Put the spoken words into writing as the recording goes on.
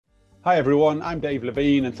Hi everyone, I'm Dave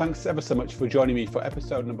Levine and thanks ever so much for joining me for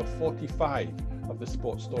episode number 45 of the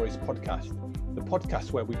Sports Stories podcast, the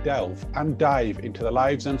podcast where we delve and dive into the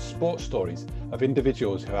lives and sports stories of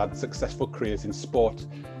individuals who had successful careers in sport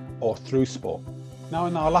or through sport. Now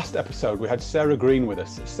in our last episode we had Sarah Green with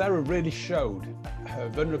us. Sarah really showed her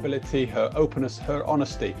vulnerability, her openness, her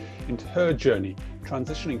honesty into her journey,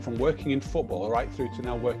 transitioning from working in football right through to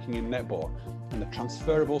now working in netball, and the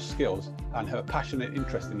transferable skills and her passionate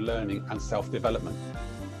interest in learning and self-development.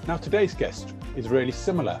 Now today's guest is really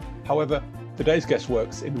similar. However, today's guest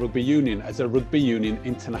works in rugby union as a rugby union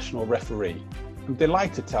international referee. I'm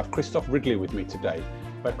delighted to have Christoph Ridley with me today,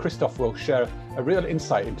 where Christoph will share a real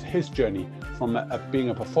insight into his journey from being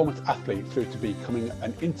a performance athlete through to becoming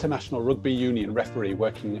an international rugby union referee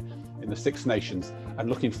working in the Six Nations and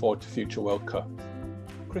looking forward to future World Cup.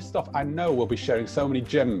 Christoph, I know, will be sharing so many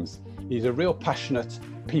gems. He's a real passionate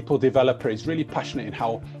people developer. He's really passionate in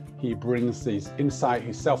how he brings his insight,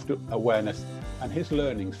 his self-awareness and his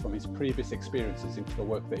learnings from his previous experiences into the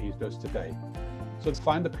work that he does today. So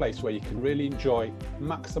find the place where you can really enjoy,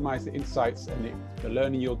 maximize the insights and the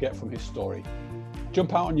learning you'll get from his story.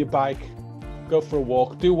 Jump out on your bike, go for a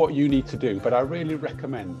walk, do what you need to do. But I really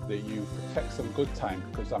recommend that you protect some good time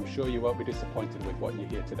because I'm sure you won't be disappointed with what you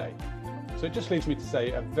hear today. So it just leaves me to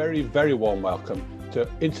say a very, very warm welcome to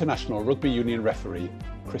International Rugby Union referee,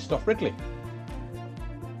 Christoph Ridley.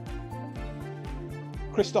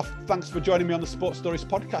 Christoph, thanks for joining me on the Sports Stories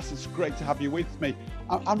podcast. It's great to have you with me.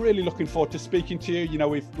 I'm really looking forward to speaking to you. You know,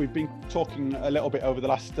 we've been talking a little bit over the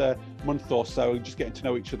last month or so, just getting to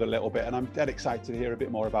know each other a little bit, and I'm dead excited to hear a bit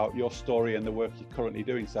more about your story and the work you're currently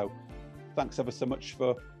doing. So thanks ever so much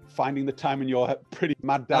for finding the time in your pretty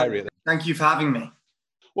mad diary. Thank you for having me.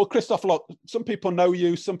 Well, Christoph, look, some people know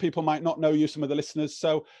you, some people might not know you, some of the listeners.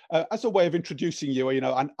 So as a way of introducing you,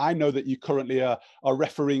 and I know that you currently are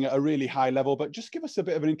refereeing at a really high level, but just give us a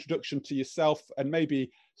bit of an introduction to yourself and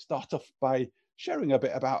maybe start off by sharing a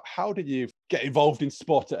bit about how did you get involved in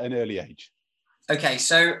sport at an early age? Okay,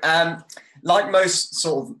 so like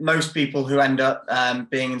most people who end up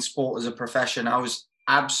being in sport as a profession, I was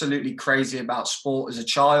absolutely crazy about sport as a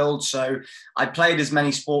child. So I played as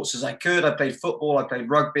many sports as I could. I played football, I played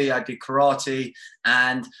rugby, I did karate.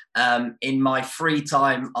 And in my free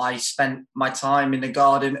time, I spent my time in the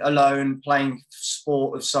garden alone playing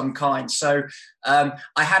sport of some kind. So I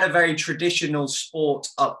had a very traditional sport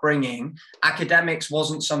upbringing. Academics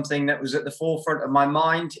wasn't something that was at the forefront of my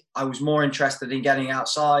mind. I was more interested in getting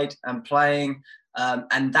outside and playing.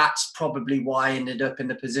 And that's probably why I ended up in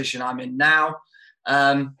the position I'm in now.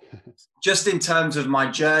 Just in terms of my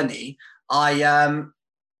journey, I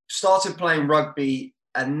started playing rugby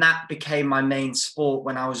and that became my main sport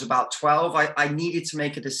when I was about 12. I needed to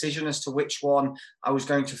make a decision as to which one I was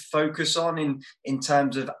going to focus on in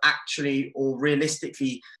terms of actually or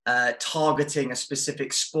realistically targeting a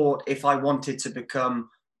specific sport if I wanted to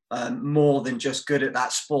become more than just good at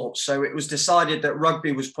that sport. So it was decided that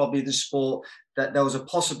rugby was probably the sport that there was a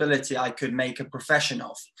possibility I could make a profession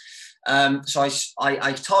of. So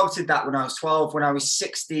I targeted that when I was 12. When I was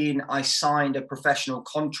 16, I signed a professional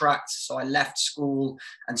contract. So I left school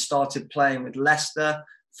and started playing with Leicester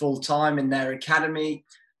full time in their academy.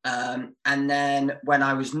 And then when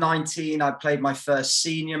I was 19, I played my first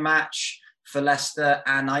senior match for Leicester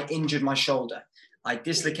and I injured my shoulder. I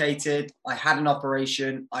dislocated, I had an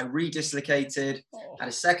operation, I redislocated, had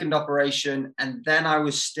a second operation, and then I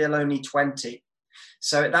was still only 20.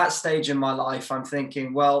 So at that stage in my life, I'm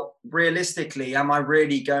thinking, well, realistically, am I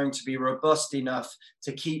really going to be robust enough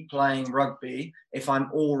to keep playing rugby if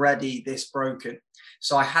I'm already this broken?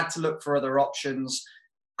 So I had to look for other options.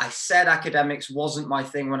 I said academics wasn't my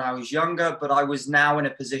thing when I was younger, but I was now in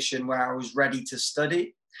a position where I was ready to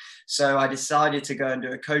study. So I decided to go and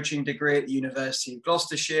do a coaching degree at the University of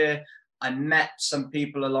Gloucestershire. I met some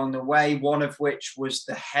people along the way, one of which was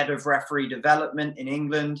the head of referee development in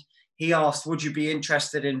England. He asked, would you be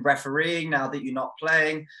interested in refereeing now that you're not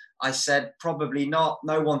playing? I said, probably not.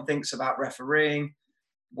 No one thinks about refereeing.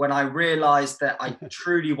 When I realized that I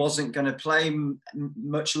truly wasn't going to play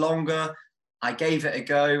much longer, I gave it a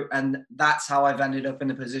go. And that's how I've ended up in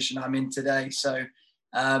the position I'm in today. So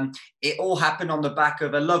it all happened on the back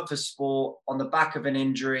of a love for sport, on the back of an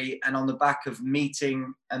injury, and on the back of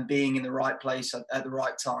meeting and being in the right place at the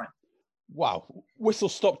right time. Wow, whistle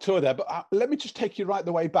stop tour there. But let me just take you right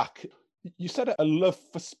the way back. You said a love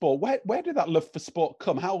for sport. Where did that love for sport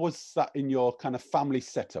come? How was that in your kind of family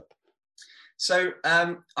setup? So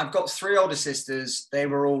I've got three older sisters. They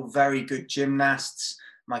were all very good gymnasts.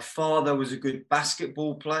 My father was a good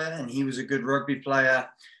basketball player and he was a good rugby player.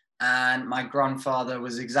 and my grandfather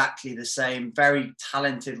was exactly the same, very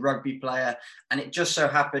talented rugby player. And it just so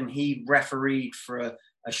happened he refereed for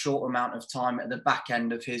a short amount of time at the back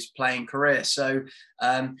end of his playing career. So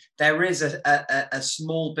there is a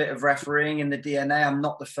small bit of refereeing in the DNA. I'm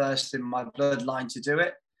not the first in my bloodline to do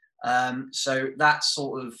it. So that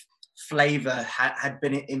sort of flavor had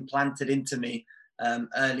been implanted into me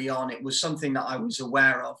early on. It was something that I was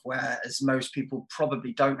aware of, whereas most people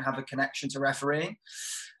probably don't have a connection to refereeing.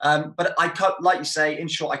 But like you say, in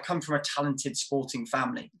short, I come from a talented sporting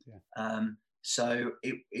family. Yeah. So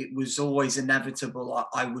it was always inevitable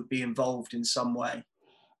I would be involved in some way.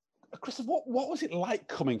 Chris, what was it like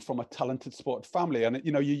coming from a talented sport family? And,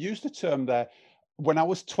 you used the term there, when I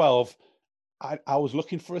was 12, I was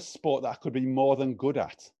looking for a sport that I could be more than good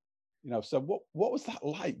at. So what was that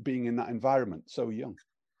like, being in that environment so young?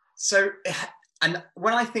 So, and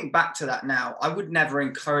when I think back to that now, I would never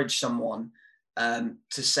encourage someone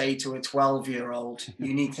to say to a 12-year-old,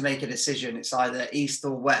 you need to make a decision. It's either east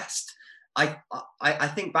or west. I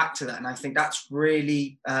think back to that, and I think that's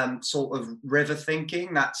really sort of river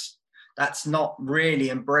thinking. That's not really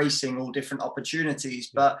embracing all different opportunities.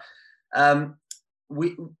 But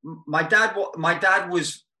my dad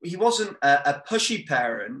was, he wasn't a pushy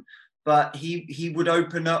parent, but he would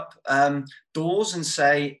open up doors and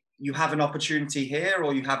say, you have an opportunity here,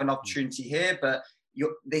 or you have an opportunity here, but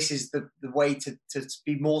this is the way to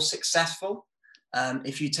be more successful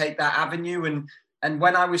if you take that avenue. And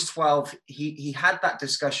when I was 12, he had that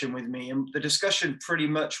discussion with me, and the discussion pretty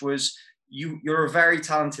much was, you're a very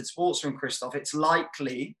talented sportsman, Christoph. It's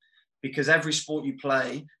likely, because every sport you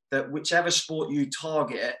play, that whichever sport you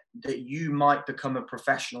target, that you might become a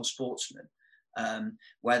professional sportsman,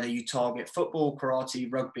 whether you target football, karate,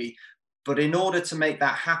 rugby. But in order to make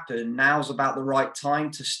that happen, now's about the right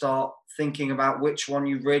time to start thinking about which one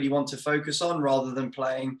you really want to focus on, rather than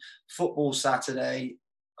playing football Saturday,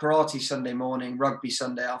 karate Sunday morning, rugby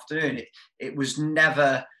Sunday afternoon. It was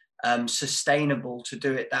never sustainable to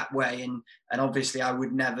do it that way. And obviously I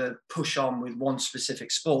would never push on with one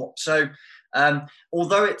specific sport. So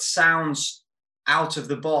although it sounds out of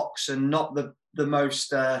the box and not the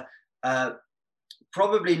most,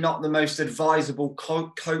 probably not the most advisable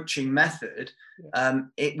coaching method,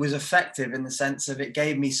 it was effective in the sense of it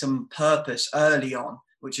gave me some purpose early on,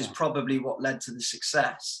 which is probably what led to the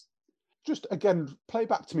success. Just again, play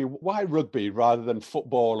back to me, why rugby rather than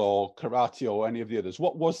football or karate or any of the others?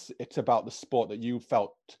 What was it about the sport that you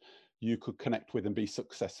felt you could connect with and be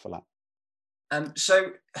successful at?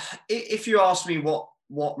 So if you ask me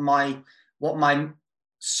what my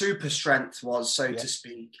super strength was, so to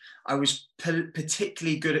speak, I was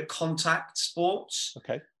particularly good at contact sports.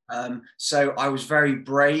 Okay. So I was very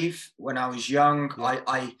brave when I was young.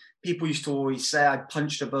 People used to always say I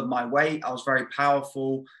punched above my weight. I was very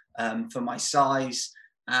powerful for my size.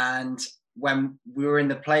 And when we were in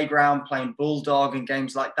the playground playing bulldog and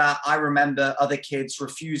games like that, I remember other kids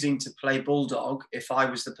refusing to play bulldog if I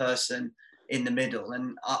was the person in the middle.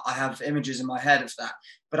 And I have images in my head of that.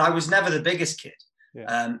 But I was never the biggest kid.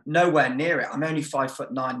 Yeah. Nowhere near it. I'm only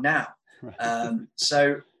 5'9" now.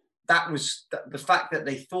 So that was the fact that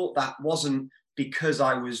they thought that wasn't because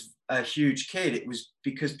I was a huge kid. It was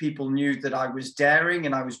because people knew that I was daring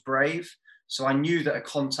and I was brave. So I knew that a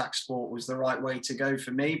contact sport was the right way to go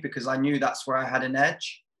for me, because I knew that's where I had an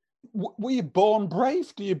edge. Were you born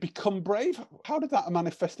brave? Do you become brave? How did that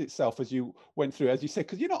manifest itself as you went through, as you said,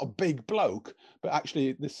 because you're not a big bloke, but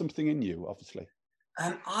actually there's something in you, obviously.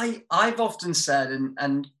 I've often said,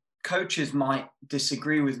 and coaches might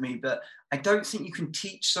disagree with me, but I don't think you can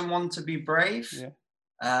teach someone to be brave. Yeah.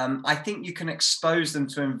 I think you can expose them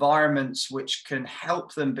to environments which can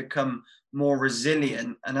help them become more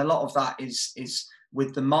resilient. And a lot of that is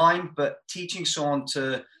with the mind, but teaching someone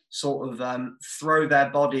to sort of throw their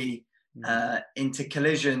body into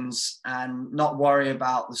collisions and not worry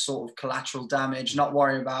about the sort of collateral damage, not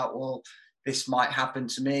worry about, well, this might happen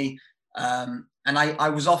to me. And I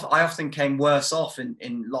often came worse off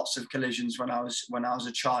in lots of collisions when I was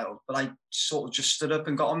a child, but I sort of just stood up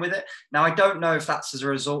and got on with it. Now, I don't know if that's as a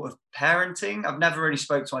result of parenting. I've never really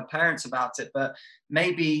spoke to my parents about it, but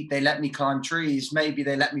maybe they let me climb trees. Maybe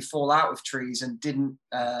they let me fall out of trees and didn't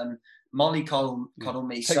mollycoddle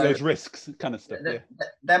me. Take those risks, kind of stuff.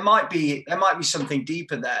 There might be something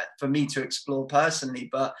deeper there for me to explore personally,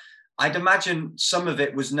 but I'd imagine some of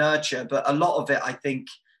it was nurture, but a lot of it, I think,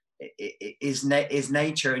 is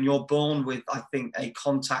nature, and you're born with, I think, a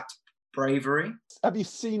contact bravery. Have you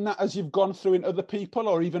seen that as you've gone through in other people,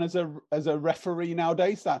 or even as a referee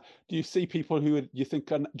nowadays? That do you see people who you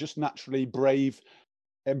think are just naturally brave,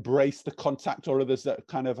 embrace the contact, or others that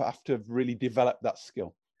kind of have to really develop that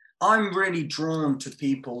skill? I'm really drawn to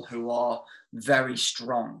people who are very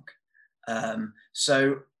strong.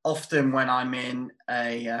 So often when I'm in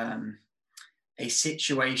a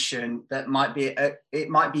situation that might be, it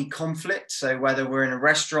might be conflict. So whether we're in a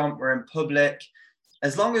restaurant, we're in public,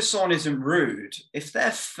 as long as someone isn't rude, if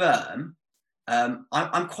they're firm,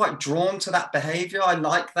 I'm quite drawn to that behavior. I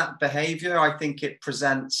like that behavior. I think it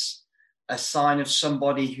presents a sign of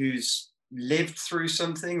somebody who's lived through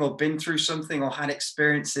something or been through something or had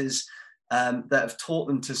experiences that have taught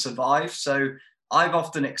them to survive. So I've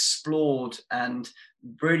often explored and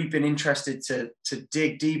really been interested to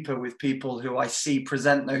dig deeper with people who I see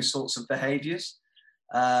present those sorts of behaviors.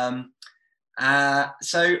 I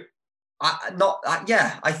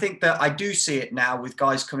think that I do see it now with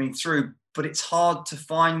guys coming through, but it's hard to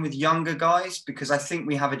find with younger guys because I think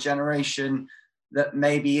we have a generation that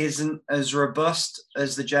maybe isn't as robust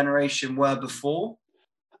as the generation were before.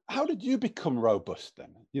 How did you become robust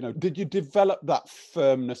then? Did you develop that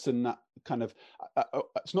firmness and that kind of,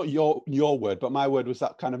 it's not your word, but my word was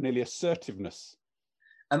that kind of nearly assertiveness?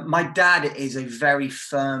 My dad is a very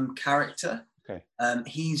firm character. Okay.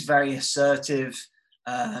 He's very assertive.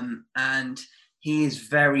 And he is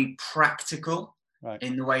very practical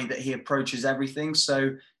in the way that he approaches everything.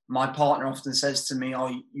 So my partner often says to me,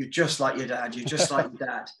 "Oh, you're just like your dad. You're just like your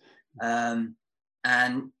dad."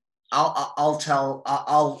 And I'll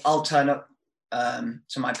turn up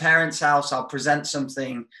to my parents' house. I'll present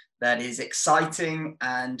something that is exciting,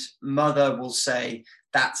 and mother will say,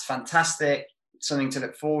 "That's fantastic, something to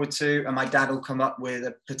look forward to." And my dad will come up with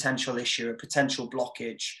a potential issue, a potential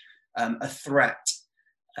blockage, a threat.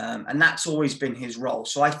 And that's always been his role.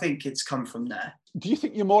 So I think it's come from there. Do you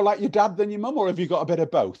think you're more like your dad than your mum, or have you got a bit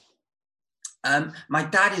of both? My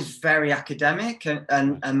dad is very academic,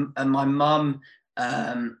 and my mum,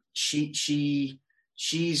 she's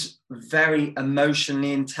very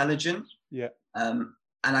emotionally intelligent. Yeah.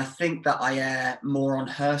 And I think that I err more on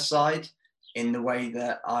her side in the way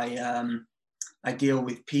that I deal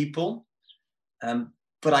with people.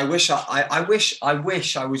 But I wish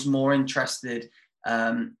I was more interested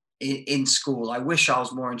in school. I wish I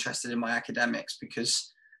was more interested in my academics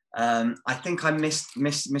because I think I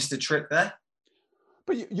missed a trick there.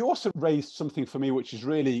 But you also raised something for me, which is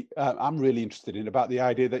really, I'm really interested in, about the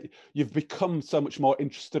idea that you've become so much more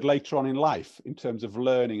interested later on in life in terms of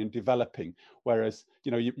learning and developing. Whereas,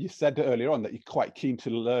 you said earlier on that you're quite keen to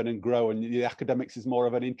learn and grow, and the academics is more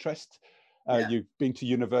of an interest. You've been to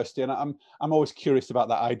university, and I'm always curious about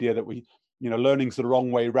that idea that learning's the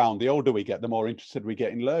wrong way round. The older we get, the more interested we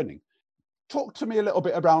get in learning. Talk to me a little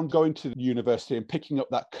bit around going to university and picking up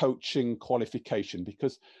that coaching qualification,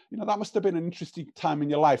 because that must have been an interesting time in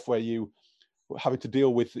your life where you were having to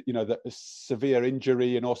deal with the severe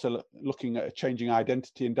injury and also looking at a changing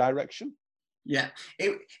identity and direction. Yeah,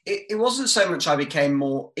 it wasn't so much I became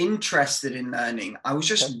more interested in learning. I was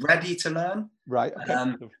just ready to learn. Right.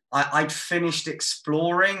 Okay. I'd finished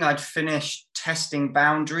exploring. I'd finished testing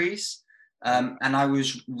boundaries. And I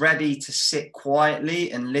was ready to sit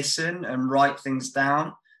quietly and listen and write things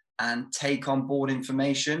down and take on board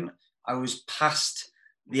information. I was past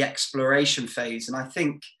the exploration phase. And I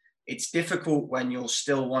think it's difficult when you're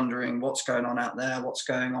still wondering what's going on out there, what's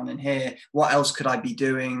going on in here, what else could I be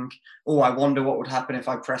doing? Oh, I wonder what would happen if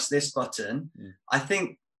I press this button. I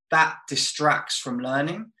think that distracts from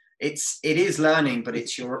learning. It is learning, but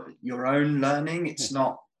it's your own learning. It's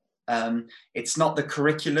not the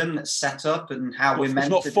curriculum that's set up and how we're meant to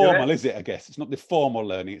do it. It's not formal, is it? I guess it's not the formal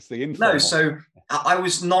learning, it's the informal. No, so I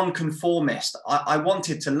was non-conformist. I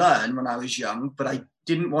wanted to learn when I was young, but I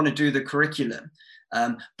didn't want to do the curriculum.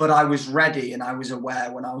 But I was ready and I was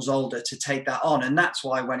aware when I was older to take that on. And that's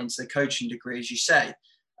why I went into the coaching degree, as you say.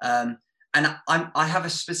 And I have a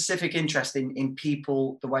specific interest in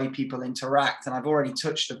people, the way people interact. And I've already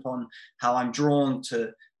touched upon how I'm drawn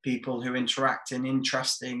to people who interact in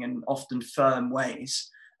interesting and often firm ways.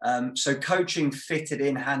 So coaching fitted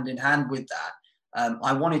in hand with that.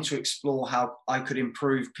 I wanted to explore how I could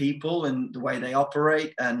improve people and the way they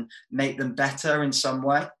operate and make them better in some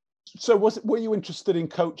way. So were you interested in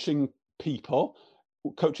coaching people,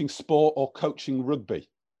 coaching sport, or coaching rugby?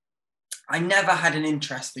 I never had an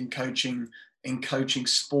interest in coaching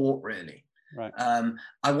sport, really. Right.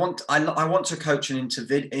 I want to coach an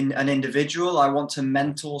individual. I want to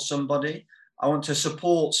mentor somebody. I want to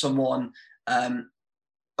support someone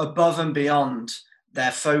above and beyond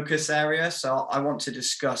their focus area. So I want to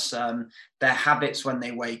discuss their habits when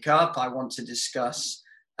they wake up. I want to discuss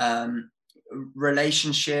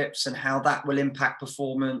relationships and how that will impact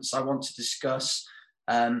performance. I want to discuss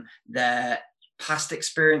their past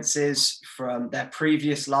experiences from their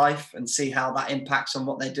previous life and see how that impacts on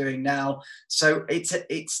what they're doing now. So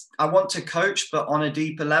I want to coach, but on a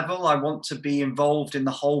deeper level. I want to be involved in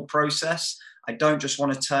the whole process. I don't just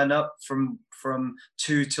want to turn up from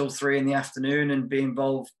 2 till 3 in the afternoon and be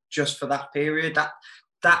involved just for that period.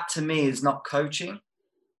 That to me is not coaching.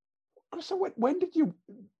 So when did you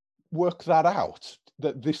work that out,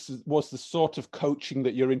 that this was the sort of coaching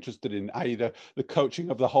that you're interested in, i.e. the coaching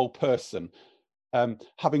of the whole person?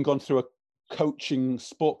 Having gone through a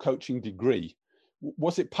sport coaching degree,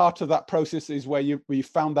 was it part of that process is where you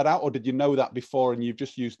found that out, or did you know that before and you've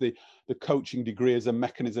just used the coaching degree as a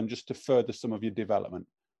mechanism just to further some of your development?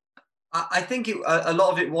 I think a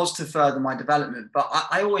lot of it was to further my development, but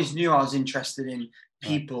I always knew I was interested in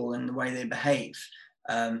people and the way they behave.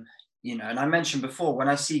 And I mentioned before, when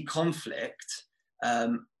I see conflict,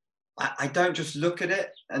 I don't just look at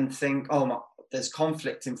it and think, oh, there's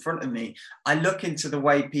conflict in front of me. I look into the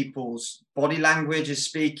way people's body language is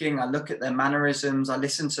speaking. I look at their mannerisms. I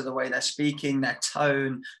listen to the way they're speaking, their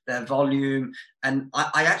tone, their volume. And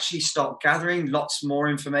I actually start gathering lots more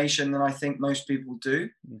information than I think most people do,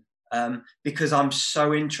 because I'm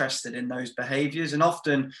so interested in those behaviors. And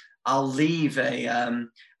often I'll leave a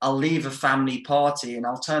family party and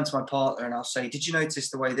I'll turn to my partner and I'll say, did you notice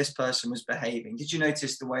the way this person was behaving? Did you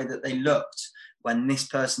notice the way that they looked when this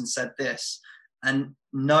person said this? And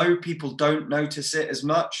no, people don't notice it as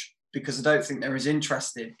much because I don't think they're as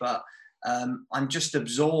interested, but I'm just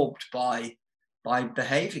absorbed by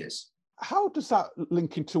behaviors. How does that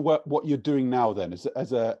link into what you're doing now then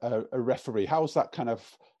as a referee? How has that kind of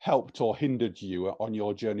helped or hindered you on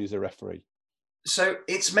your journey as a referee? So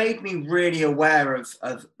it's made me really aware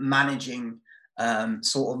of managing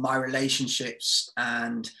sort of my relationships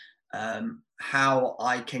and how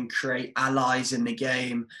I can create allies in the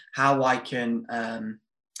game, how I can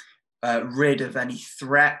rid of any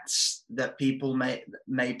threats that people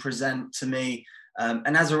may present to me.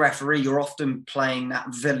 And as a referee, you're often playing that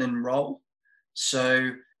villain role.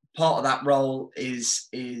 So part of that role is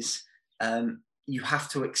you have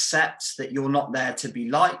to accept that you're not there to be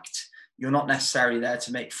liked. You're not necessarily there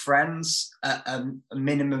to make friends at a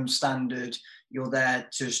minimum standard. You're there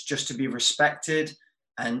just to be respected.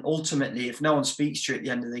 And ultimately, if no one speaks to you at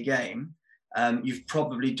the end of the game, you've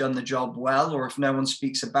probably done the job well. Or if no one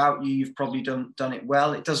speaks about you, you've probably done it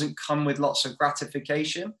well. It doesn't come with lots of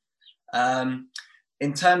gratification.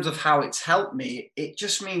 In terms of how it's helped me, it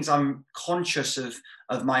just means I'm conscious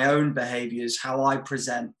of my own behaviors, how I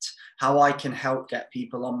present, how I can help get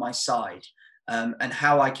people on my side. And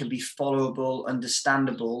how I can be followable,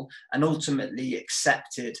 understandable, and ultimately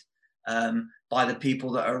accepted by the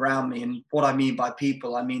people that are around me. And what I mean by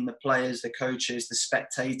people, I mean the players, the coaches, the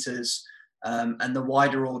spectators, and the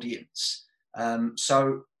wider audience.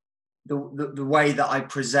 So the way that I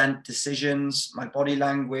present decisions, my body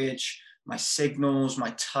language, my signals,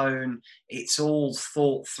 my tone, it's all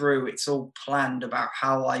thought through, it's all planned about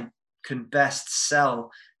how I can best sell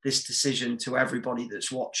this decision to everybody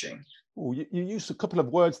that's watching. Oh, you used a couple of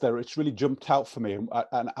words there which really jumped out for me,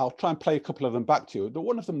 and I'll try and play a couple of them back to you. But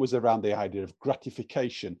one of them was around the idea of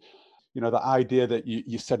gratification. The idea that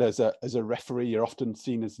you said as a referee, you're often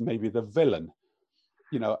seen as maybe the villain.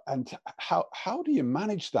 And how do you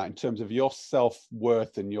manage that in terms of your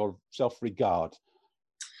self-worth and your self-regard?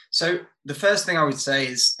 So the first thing I would say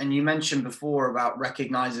is, and you mentioned before about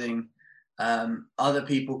recognizing other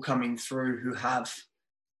people coming through who have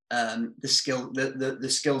the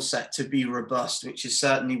skill set to be robust, which is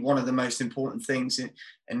certainly one of the most important things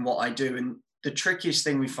in what I do. And the trickiest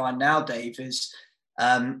thing we find now, Dave, is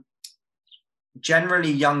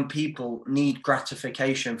generally young people need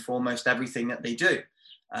gratification for almost everything that they do.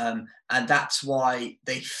 And that's why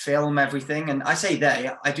they film everything. And I say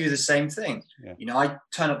I do the same thing. Yeah. I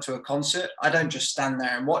turn up to a concert. I don't just stand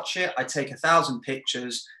there and watch it. I take 1,000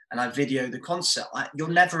 pictures and I video the concert. You're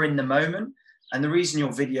never in the moment. And the reason you're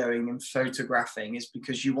videoing and photographing is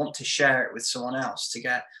because you want to share it with someone else to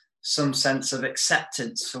get some sense of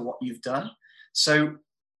acceptance for what you've done. So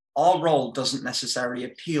our role doesn't necessarily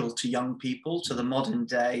appeal to young people, to the modern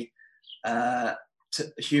day to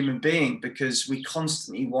human being, because we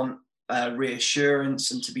constantly want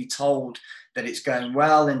reassurance and to be told that it's going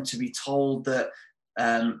well and to be told that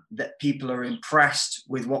that people are impressed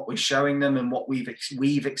with what we're showing them and what we've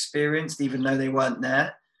experienced, even though they weren't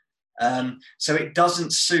there. So it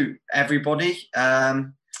doesn't suit everybody.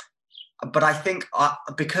 But I think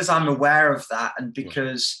because I'm aware of that, and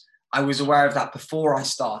because I was aware of that before I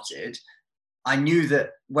started, I knew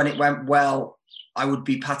that when it went well, I would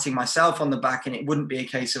be patting myself on the back and it wouldn't be a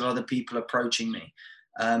case of other people approaching me.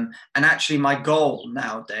 And actually my goal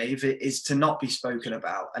now, Dave, is to not be spoken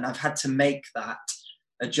about. And I've had to make that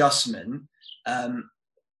adjustment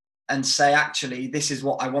and say, actually, this is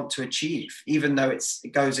what I want to achieve, even though it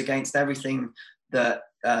goes against everything that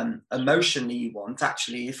emotionally you want.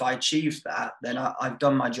 Actually, if I achieve that, then I've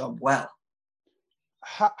done my job well.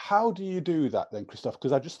 How do you do that then, Christoph?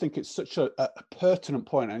 Because I just think it's such a pertinent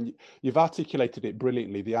point, and you've articulated it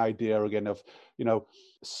brilliantly. The idea again of,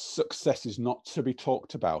 success is not to be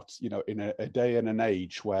talked about, in a day and an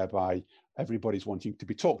age whereby everybody's wanting to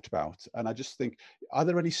be talked about. And I just think, are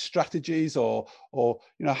there any strategies or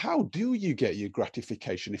how do you get your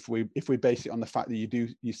gratification if we base it on the fact that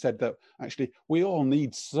you said that actually we all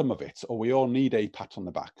need some of it, or we all need a pat on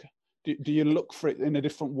the back? Do you look for it in a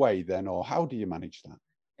different way then, or how do you manage that?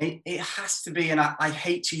 It has to be, and I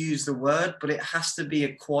hate to use the word, but it has to be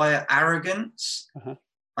a quiet arrogance.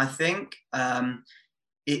 I think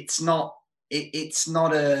it's not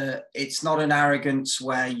an arrogance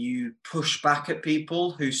where you push back at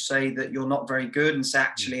people who say that you're not very good and say,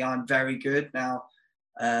 actually, I'm very good now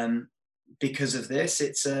because of this.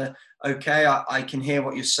 It's okay, I can hear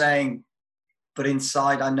what you're saying, but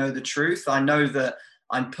inside I know the truth. I know that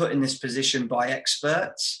I'm put in this position by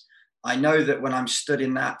experts. I know that when I'm stood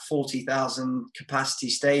in that 40,000 capacity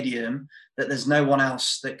stadium, that there's no one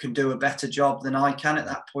else that can do a better job than I can at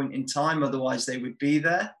that point in time. Otherwise, they would be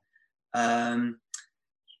there. And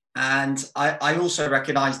I also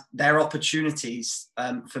recognize there are opportunities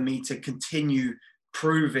for me to continue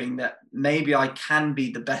proving that maybe I can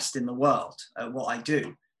be the best in the world at what I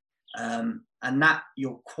do. And that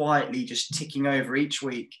you're quietly just ticking over each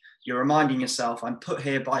week. You're reminding yourself, I'm put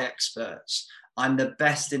here by experts. I'm the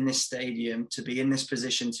best in this stadium to be in this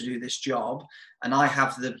position to do this job. And I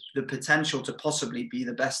have the potential to possibly be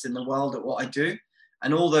the best in the world at what I do.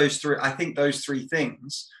 And all those three, I think those three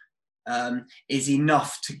things is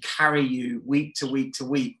enough to carry you week to week to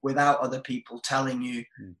week without other people telling you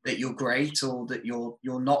that you're great or that you're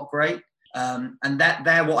not great. And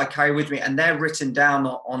they're what I carry with me, and they're written down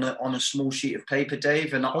on a small sheet of paper,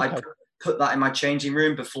 Dave. And okay. I put that in my changing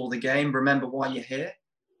room before the game. Remember why you're here.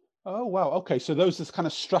 Oh, wow. Okay. So those are the kind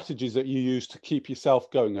of strategies that you use to keep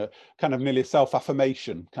yourself going, a kind of nearly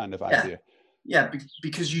self-affirmation kind of idea. Yeah,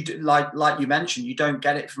 because you do, like you mentioned, you don't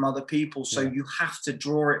get it from other people. So you have to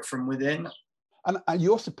draw it from within. And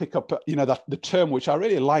you also pick up, that the term which I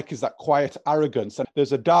really like is that quiet arrogance. And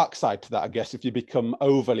there's a dark side to that, I guess, if you become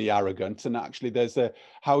overly arrogant. And actually, there's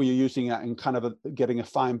how you're using that and kind of getting a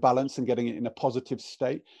fine balance and getting it in a positive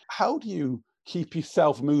state. How do you keep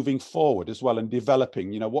yourself moving forward as well and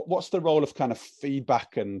developing? What's the role of kind of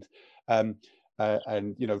feedback and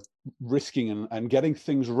risking and getting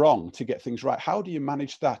things wrong to get things right? How do you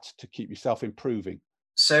manage that to keep yourself improving?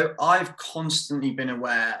 So I've constantly been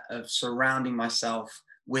aware of surrounding myself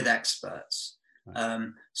with experts.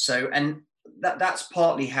 And that's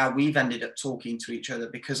partly how we've ended up talking to each other,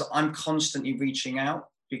 because I'm constantly reaching out.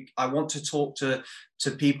 I want to talk to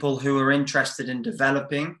people who are interested in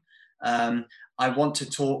developing. I want to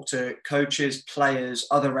talk to coaches, players,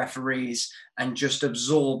 other referees, and just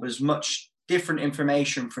absorb as much different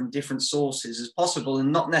information from different sources as possible,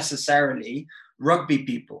 and not necessarily rugby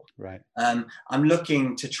people. Right. I'm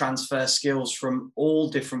looking to transfer skills from all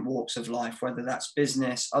different walks of life, whether that's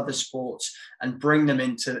business, other sports, and bring them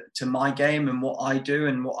into my game and what I do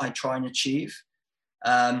and what I try and achieve.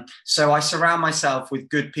 So I surround myself with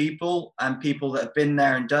good people and people that have been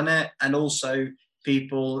there and done it, and also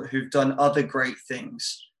people who've done other great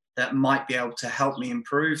things that might be able to help me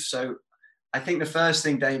improve. So I think the first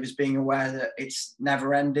thing, Dave, is being aware that it's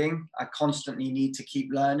never ending. I constantly need to keep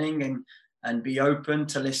learning and be open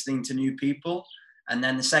to listening to new people. And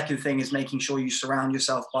then the second thing is making sure you surround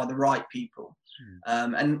yourself by the right people.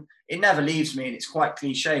 And it never leaves me, and it's quite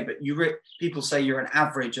cliche, but people say you're an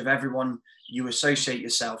average of everyone you associate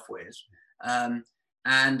yourself with.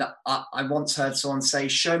 And I once heard someone say,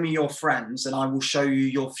 show me your friends and I will show you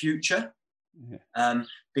your future.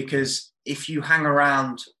 Because if you hang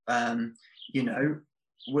around,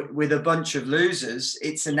 with a bunch of losers,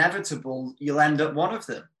 it's inevitable you'll end up one of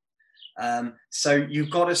them. So you've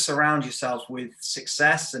got to surround yourself with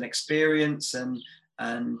success and experience and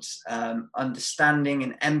understanding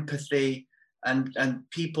and empathy and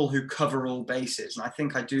people who cover all bases. And I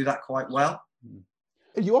think I do that quite well.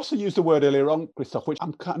 You also used the word earlier on, Christoph, which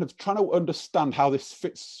I'm kind of trying to understand how this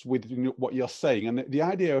fits with what you're saying. And the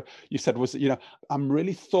idea you said was that, I'm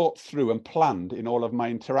really thought through and planned in all of my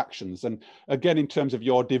interactions. And again, in terms of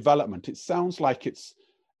your development, it sounds like it's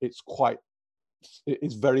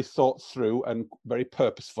very thought through and very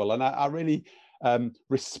purposeful. And I really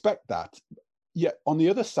respect that. yeah, on the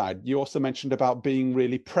other side, you also mentioned about being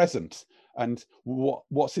really present and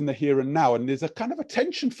what's in the here and now. And there's a kind of a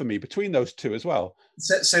tension for me between those two as well.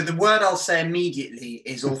 So the word I'll say immediately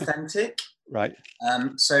is authentic. Right.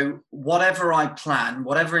 So whatever I plan,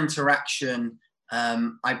 whatever interaction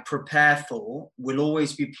I prepare for, will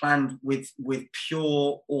always be planned with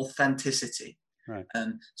pure authenticity. Right.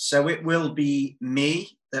 So it will be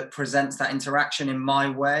me that presents that interaction in my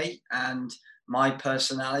way and my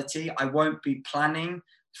personality. I won't be planning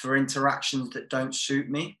for interactions that don't suit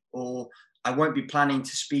me, or I won't be planning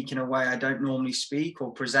to speak in a way I don't normally speak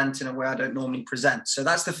or present in a way I don't normally present. So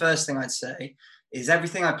that's the first thing I'd say, is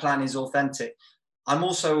everything I plan is authentic. I'm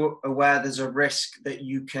also aware there's a risk that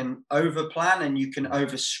you can overplan and you can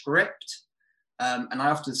over-script. And I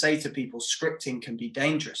often say to people, scripting can be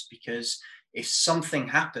dangerous, because if something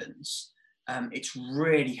happens, it's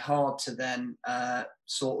really hard to then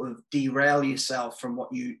sort of derail yourself from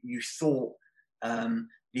what you thought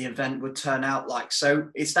the event would turn out like. So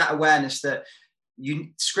it's that awareness that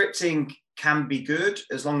scripting can be good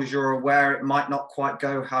as long as you're aware it might not quite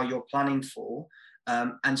go how you're planning for.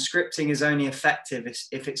 And scripting is only effective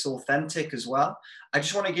if it's authentic as well. I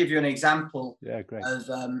just want to give you an example of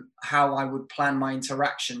how I would plan my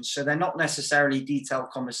interactions. So they're not necessarily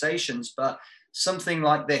detailed conversations, but something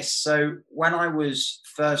like this. So when I was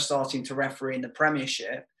first starting to referee in the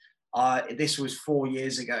Premiership, this was 4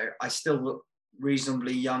 years ago. I still look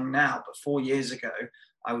reasonably young now, but 4 years ago,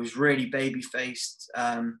 I was really baby-faced,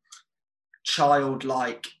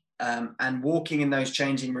 childlike, and walking in those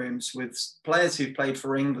changing rooms with players who played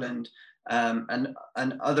for England and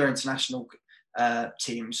other international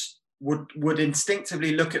teams would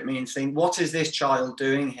instinctively look at me and think, what is this child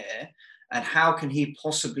doing here? And how can he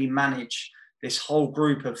possibly manage this whole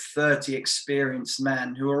group of 30 experienced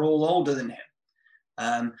men who are all older than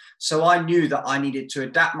him? So I knew that I needed to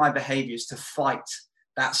adapt my behaviors to fight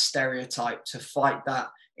that stereotype, to fight that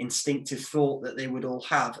instinctive thought that they would all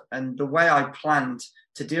have. And the way I planned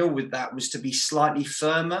to deal with that was to be slightly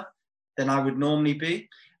firmer than I would normally be.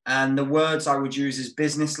 And the words I would use is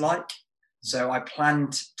businesslike. So I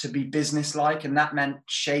planned to be businesslike, and that meant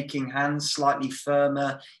shaking hands slightly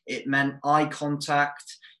firmer. It meant eye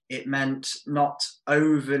contact. It meant not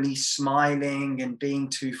overly smiling and being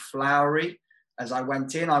too flowery as I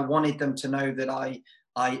went in. I wanted them to know that I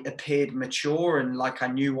appeared mature and like I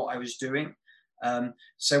knew what I was doing.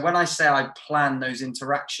 So when I say I planned those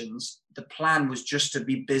interactions, the plan was just to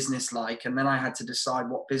be businesslike, and then I had to decide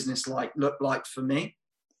what businesslike looked like for me.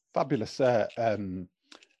 Fabulous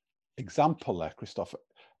example there, Christoph.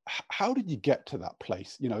 How did you get to that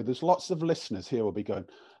place? You know, there's lots of listeners here will be going,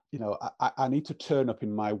 you know, I need to turn up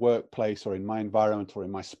in my workplace or in my environment or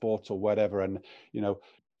in my sport or whatever. And, you know,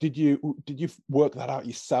 did you work that out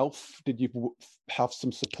yourself? Did you have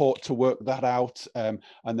some support to work that out and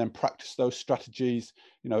then practice those strategies?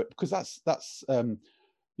 You know, because that's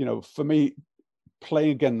you know, for me, playing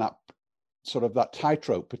again that sort of that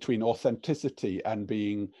tightrope between authenticity and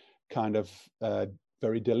being kind of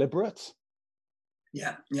very deliberate.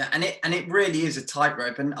 Yeah, and it really is a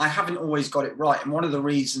tightrope, and I haven't always got it right. And one of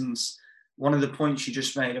the points you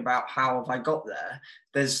just made about how have I got there,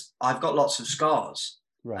 I've got lots of scars.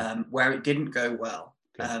 Right. Where it didn't go well.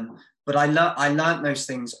 Okay. But I learned those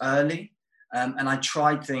things early, and I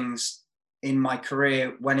tried things in my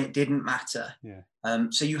career when it didn't matter. Yeah.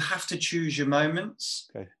 So you have to choose your moments.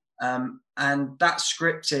 Okay. And that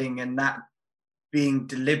scripting and that being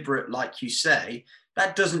deliberate, like you say,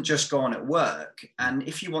 that doesn't just go on at work. And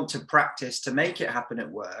if you want to practice to make it happen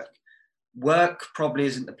at work probably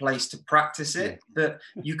isn't the place to practice it, but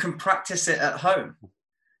you can practice it at home.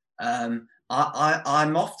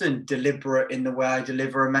 I'm often deliberate in the way I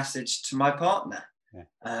deliver a message to my partner.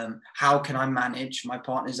 Yeah. How can I manage my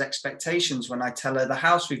partner's expectations when I tell her the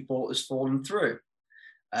house we've bought has fallen through?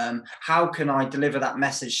 How can I deliver that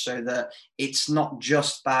message so that it's not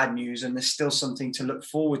just bad news and there's still something to look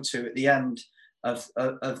forward to at the end of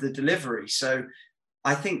the delivery? So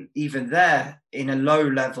I think even there, in a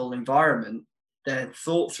low-level environment, they're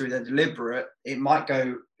thought through, they're deliberate. It might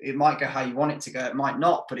go how you want it to go, it might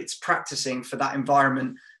not, but it's practicing for that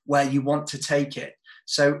environment where you want to take it.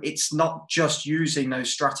 So it's not just using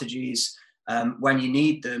those strategies when you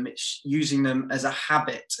need them, it's using them as a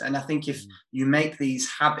habit. And I think if you make these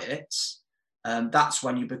habits, that's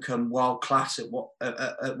when you become world-class at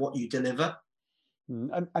what you deliver.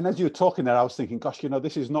 And as you were talking there, I was thinking, gosh, you know,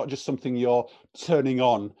 this is not just something you're turning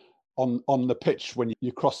on the pitch when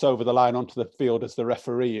you cross over the line onto the field as the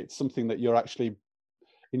referee. It's something that you're actually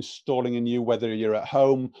installing in you, whether you're at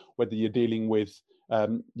home, whether you're dealing with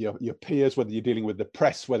your peers, whether you're dealing with the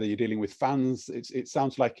press, whether you're dealing with fans. It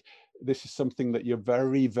sounds like this is something that you're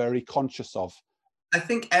very, very conscious of? I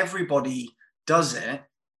think everybody does it.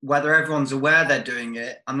 Whether everyone's aware they're doing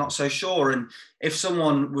it, I'm not so sure. And if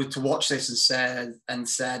someone were to watch this and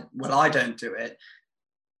said, well, I don't do it,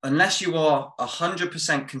 unless you are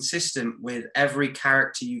 100% consistent with every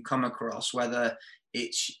character you come across, whether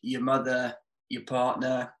it's your mother, your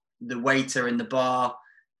partner, the waiter in the bar,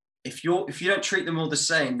 if you don't treat them all the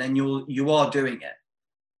same, then you are doing it.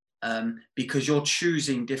 Because you're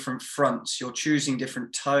choosing different fronts, you're choosing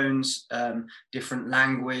different tones, different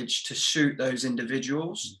language to suit those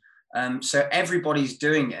individuals. So everybody's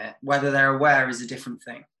doing it. Whether they're aware is a different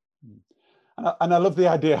thing. And I love the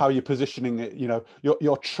idea how you're positioning it. You know,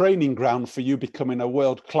 your training ground for you becoming a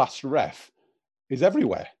world-class ref is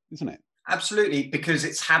everywhere, isn't it? Absolutely, because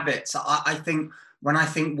it's habits. I think when I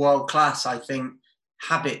think world-class, I think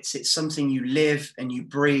habits. It's something you live and you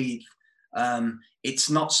breathe.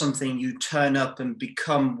 It's not something you turn up and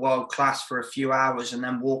become world-class for a few hours and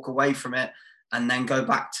then walk away from it and then go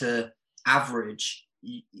back to average.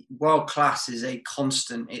 World-class is a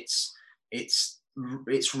constant. It's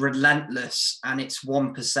relentless, and it's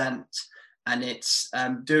 1%, and it's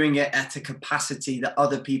doing it at a capacity that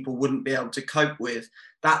other people wouldn't be able to cope with.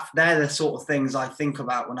 They're the sort of things I think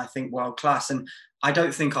about when I think world-class. And I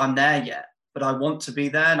don't think I'm there yet, but I want to be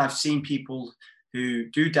there. And I've seen people who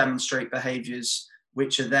do demonstrate behaviors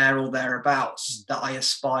which are there or thereabouts that I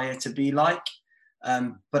aspire to be like.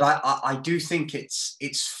 But I do think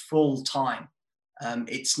it's full time.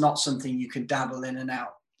 It's not something you can dabble in and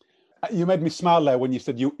out. You made me smile there when you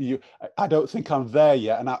said I don't think I'm there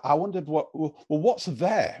yet. And I wondered what's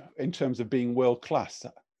there in terms of being world class?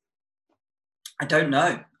 I don't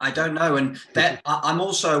know. And I'm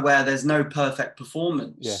also aware there's no perfect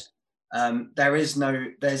performance. Yeah. There's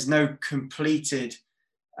no completed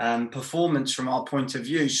performance from our point of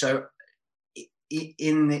view. So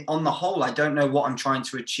on the whole, I don't know what I'm trying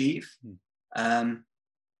to achieve.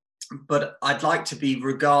 But I'd like to be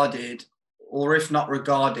regarded, or if not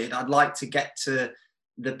regarded, I'd like to get to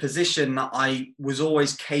the position that I was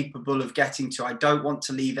always capable of getting to. I don't want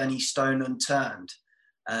to leave any stone unturned.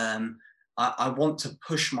 I want to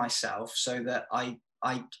push myself so that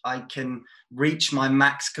I can reach my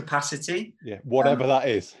max capacity. Yeah, whatever that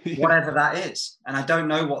is. Whatever that is. And I don't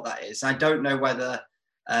know what that is. I don't know whether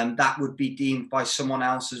that would be deemed by someone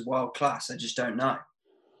else as world class. I just don't know.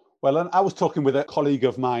 Well, and I was talking with a colleague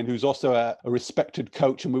of mine who's also a respected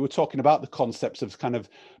coach, and we were talking about the concepts of kind of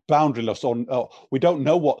boundaryless, or we don't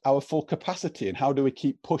know what our full capacity, and how do we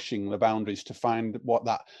keep pushing the boundaries to find what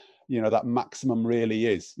that, that maximum really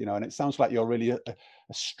is, and it sounds like you're really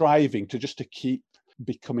striving to keep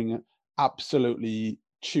becoming absolutely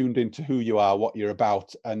tuned into who you are, what you're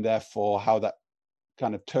about, and therefore how that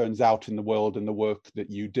kind of turns out in the world and the work that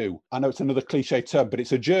you do. I know it's another cliche term, but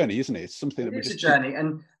it's a journey, isn't it? It's something that it's a journey.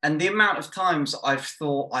 And the amount of times I've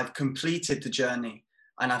thought I've completed the journey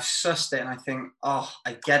and I've sussed it and I think, oh,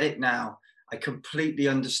 I get it now. I completely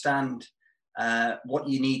understand what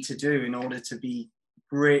you need to do in order to be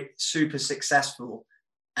super successful.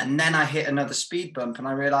 And then I hit another speed bump and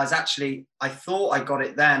I realized, actually, I thought I got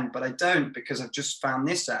it then, but I don't, because I've just found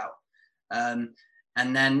this out.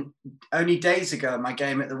 And then only days ago, my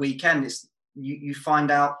game at the weekend, you find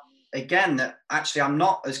out again that actually I'm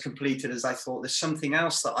not as completed as I thought. There's something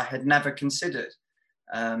else that I had never considered.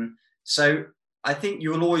 So I think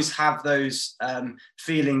you will always have those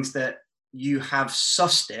feelings that you have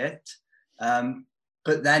sussed it,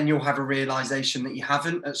 but then you'll have a realization that you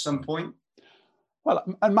haven't at some point. Well,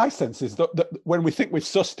 and my sense is that when we think we've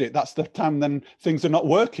sussed it, that's the time then things are not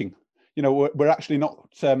working. We're actually not,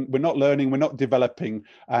 we're not learning, we're not developing,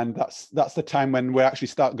 and that's the time when we actually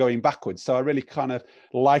start going backwards. So I really kind of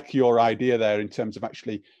like your idea there in terms of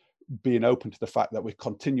actually being open to the fact that we're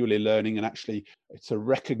continually learning, and actually it's a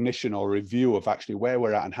recognition or review of actually where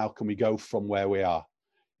we're at and how can we go from where we are.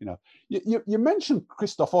 You mentioned,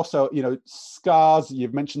 Christoph, also, scars,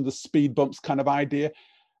 you've mentioned the speed bumps kind of idea.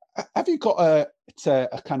 Have you got a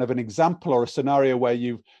kind of an example or a scenario where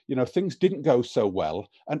things didn't go so well,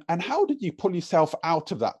 and how did you pull yourself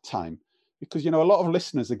out of that time? Because a lot of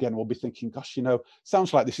listeners again will be thinking, gosh,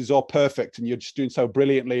 sounds like this is all perfect and you're just doing so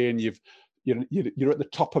brilliantly, and you're at the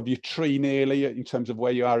top of your tree nearly in terms of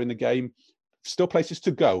where you are in the game. Still places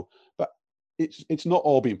to go, but it's not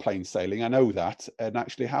all been plain sailing. I know that. And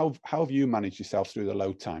actually, how have you managed yourself through the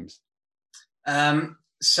low times?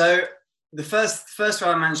 So the first way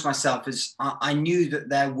I managed myself is I knew that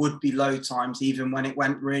there would be low times even when it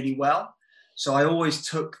went really well. So I always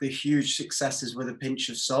took the huge successes with a pinch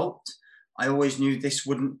of salt. I always knew this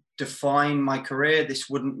wouldn't define my career. This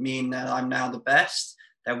wouldn't mean that I'm now the best.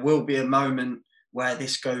 There will be a moment where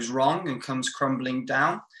this goes wrong and comes crumbling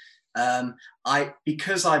down.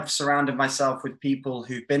 Because I've surrounded myself with people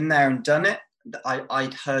who've been there and done it,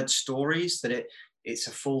 I'd heard stories that it's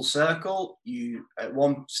a full circle. You at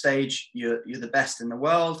one stage you're the best in the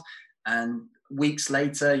world, and weeks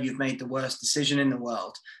later you've made the worst decision in the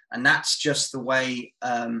world. And that's just the way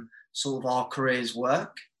sort of our careers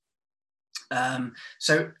work.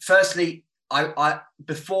 So firstly, I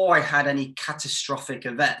before I had any catastrophic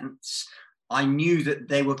events, I knew that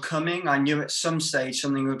they were coming. I knew at some stage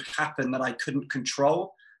something would happen that I couldn't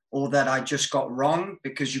control, or that I just got wrong,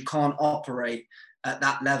 because you can't operate at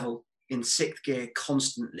that level in sixth gear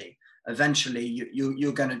constantly. Eventually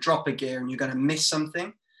you're going to drop a gear and you're going to miss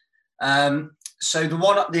something. So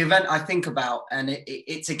the event I think about, and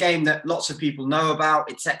it's a game that lots of people know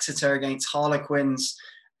about, it's Exeter against Harlequins.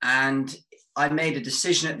 And I made a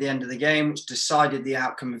decision at the end of the game, which decided the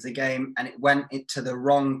outcome of the game, and it went into the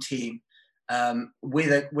wrong team, with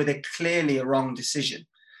a clearly a wrong decision.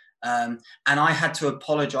 And I had to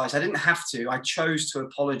apologize. I didn't have to. I chose to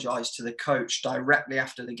apologize to the coach directly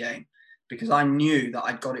after the game, because I knew that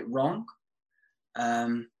I'd got it wrong.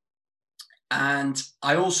 And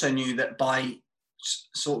I also knew that by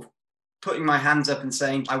sort of putting my hands up and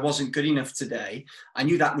saying I wasn't good enough today, I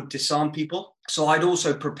knew that would disarm people. So I'd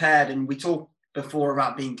also prepared, and we talked before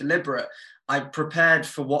about being deliberate. I'd prepared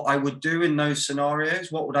for what I would do in those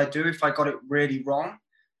scenarios. What would I do if I got it really wrong?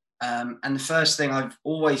 And the first thing I've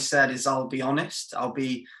always said is I'll be honest.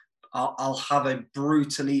 I'll have a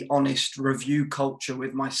brutally honest review culture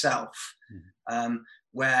with myself,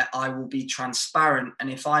 where I will be transparent.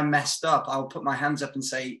 And if I messed up, I'll put my hands up and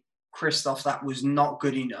say, Christoph, that was not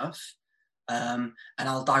good enough. And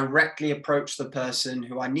I'll directly approach the person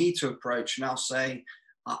who I need to approach, and I'll say,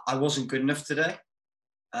 I wasn't good enough today.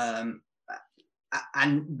 And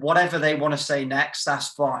whatever they want to say next, that's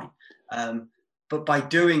fine. But by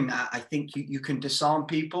doing that, I think you can disarm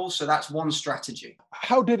people. So that's one strategy.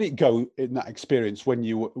 How did it go in that experience when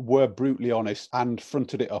you were brutally honest and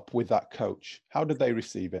fronted it up with that coach? How did they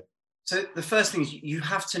receive it? So the first thing is you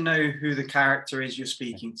have to know who the character is you're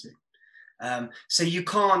speaking to. So you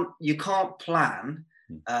can't plan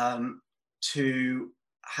to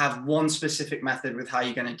have one specific method with how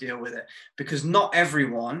you're going to deal with it, because not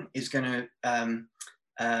everyone is going to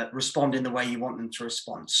respond in the way you want them to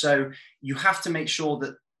respond. So you have to make sure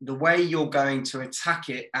that the way you're going to attack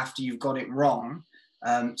it after you've got it wrong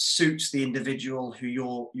suits the individual who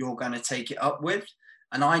you're going to take it up with.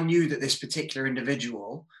 And I knew that this particular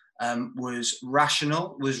individual was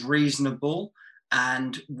rational, was reasonable,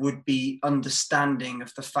 and would be understanding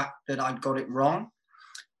of the fact that I'd got it wrong.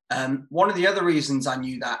 One of the other reasons I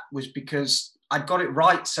knew that was because I'd got it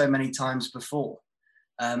right so many times before.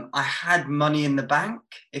 I had money in the bank,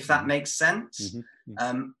 if that makes sense.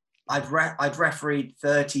 I'd refereed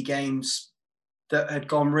 30 games that had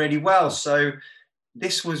gone really well. So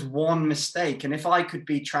this was one mistake. And if I could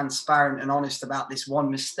be transparent and honest about this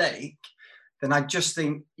one mistake, then I just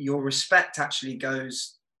think your respect actually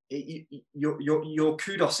goes, your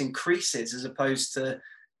kudos increases, as opposed to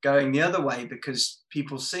going the other way, because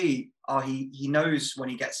people see, he knows when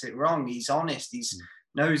he gets it wrong. He's honest.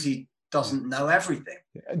 Knows he doesn't know everything.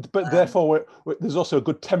 But therefore, there's also a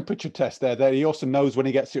good temperature test there. That he also knows when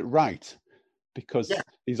he gets it right, because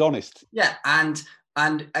he's honest. Yeah, and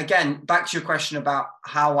again, back to your question about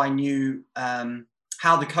how I knew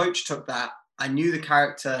how the coach took that. I knew the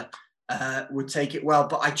character would take it well,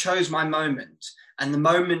 but I chose my moment. And the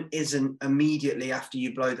moment isn't immediately after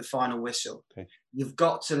you blow the final whistle. Okay. You've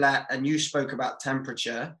got to and you spoke about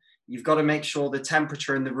temperature. You've got to make sure the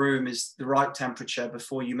temperature in the room is the right temperature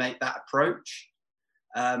before you make that approach.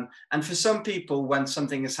 And for some people, when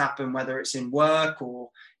something has happened, whether it's in work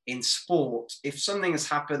or in sport, if something has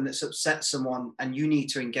happened that's upset someone and you need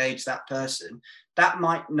to engage that person, that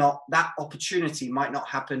opportunity might not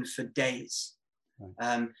happen for days.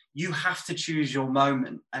 You have to choose your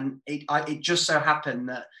moment. And it just so happened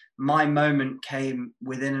that my moment came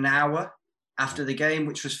within an hour after the game,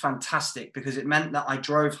 which was fantastic, because it meant that I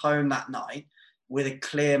drove home that night with a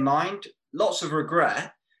clear mind, lots of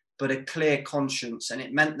regret, but a clear conscience. And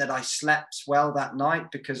it meant that I slept well that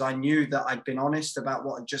night, because I knew that I'd been honest about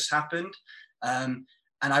what had just happened. And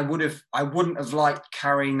I wouldn't have liked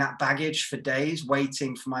carrying that baggage for days,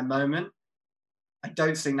 waiting for my moment. I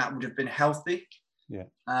don't think that would have been healthy.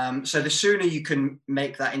 Yeah. So the sooner you can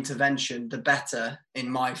make that intervention, the better,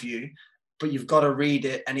 in my view. But you've got to read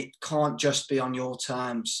it, and it can't just be on your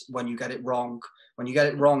terms when you get it wrong. When you get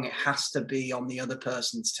it wrong, it has to be on the other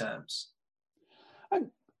person's terms. And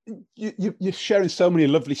you're sharing so many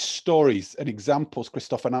lovely stories and examples,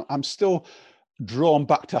 Christoph, and I'm still drawn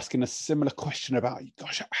back to asking a similar question about,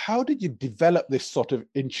 gosh, how did you develop this sort of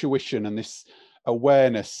intuition and this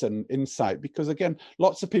awareness and insight? Because again,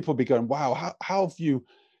 lots of people be going, wow, how have you,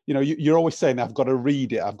 you're always saying, I've got to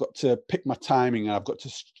read it, I've got to pick my timing, and I've got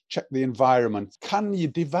to check the environment. Can you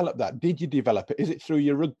develop that? Did you develop it? Is it through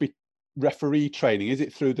your rugby referee training? Is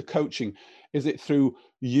it through the coaching? Is it through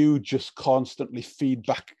you just constantly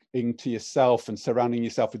feedbacking to yourself and surrounding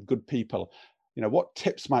yourself with good people? What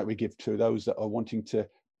tips might we give to those that are wanting to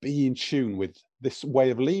be in tune with this way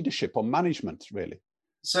of leadership or management, really?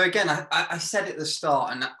 So again, I said at the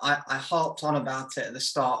start, and I harped on about it at the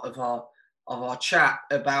start of our chat,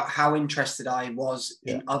 about how interested I was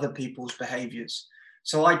in other people's behaviors.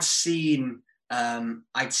 So I'd seen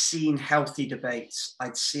healthy debates,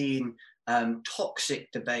 I'd seen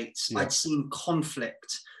toxic debates, I'd seen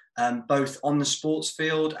conflict, both on the sports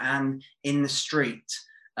field and in the street.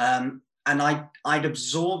 And I'd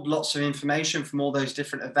absorbed lots of information from all those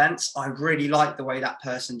different events. I really liked the way that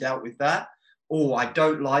person dealt with that. Oh, I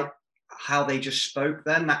don't like how they just spoke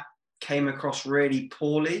then. That came across really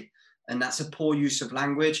poorly, and that's a poor use of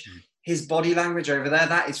language. His body language over there,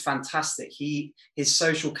 that is fantastic. His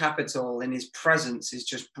social capital and his presence is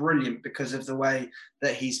just brilliant because of the way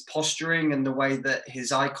that he's posturing and the way that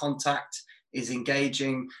his eye contact is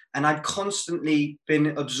engaging. And I've constantly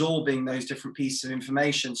been absorbing those different pieces of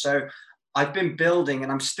information. So I've been building,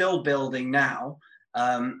 and I'm still building now,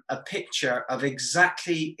 a picture of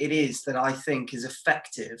exactly it is that I think is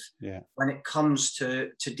effective when it comes to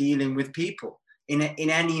dealing with people in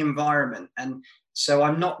any environment. And so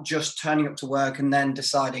I'm not just turning up to work and then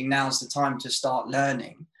deciding now's the time to start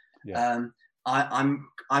learning.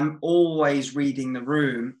 I'm always reading the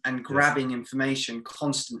room and grabbing information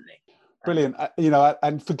constantly. Brilliant.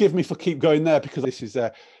 And forgive me for keep going there, because this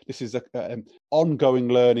is ongoing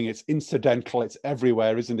learning. It's incidental. It's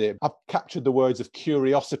everywhere, isn't it? I've captured the words of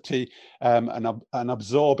curiosity and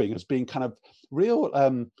absorbing as being kind of real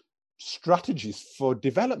strategies for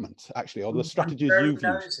development, actually, or the strategies you've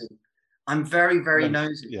used. I'm very, very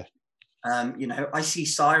nosy. Yeah. I see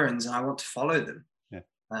sirens and I want to follow them. Yeah.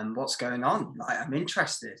 What's going on? I'm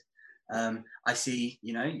interested. I see,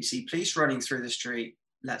 you see police running through the street.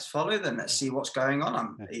 Let's follow them. Let's see what's going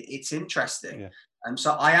on. It's interesting. Yeah.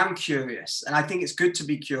 So I am curious, and I think it's good to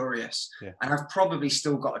be curious. Yeah. And I've probably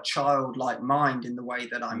still got a childlike mind in the way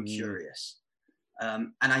that I'm curious.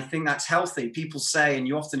 And I think that's healthy. People say, and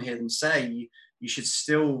you often hear them say, you should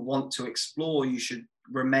still want to explore. You should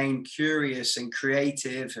remain curious and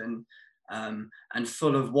creative and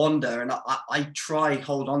full of wonder. And I try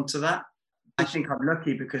hold on to that. I think I'm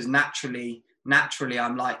lucky because naturally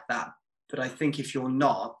I'm like that. But I think if you're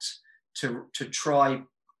not, to try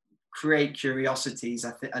create curiosities,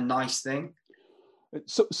 I think a nice thing.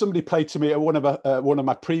 So somebody played to me, one of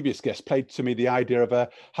my previous guests played to me the idea of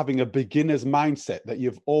having a beginner's mindset, that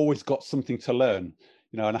you've always got something to learn,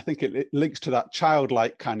 and I think it links to that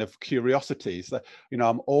childlike kind of curiosities that,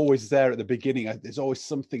 I'm always there at the beginning. There's always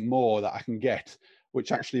something more that I can get,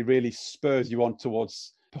 which actually really spurs you on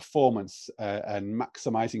towards performance and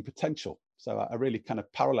maximizing potential. So I really kind of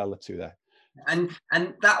parallel the two there. And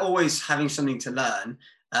that always having something to learn.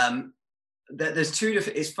 There's two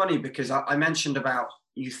different. It's funny because I mentioned about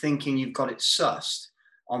you thinking you've got it sussed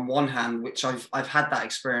on one hand, which I've had that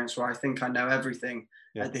experience where I think I know everything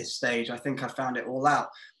at this stage. I think I found it all out.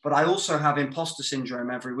 But I also have imposter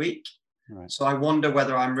syndrome every week. Right. So I wonder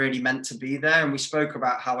whether I'm really meant to be there. And we spoke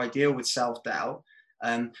about how I deal with self-doubt.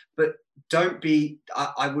 But don't be.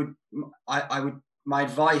 I would. My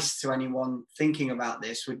advice to anyone thinking about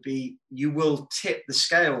this would be, you will tip the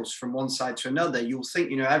scales from one side to another. You'll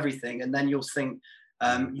think you know everything, and then you'll think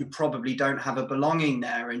you probably don't have a belonging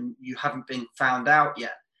there and you haven't been found out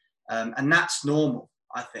yet. And that's normal,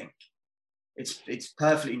 I think. It's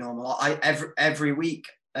perfectly normal. Every week,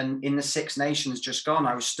 and in the Six Nations just gone,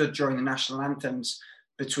 I was stood during the national anthems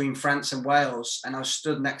between France and Wales, and I was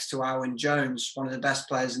stood next to Owen Jones, one of the best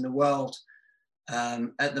players in the world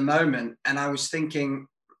at the moment. And I was thinking,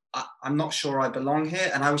 I'm not sure I belong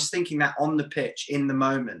here. And I was thinking that on the pitch in the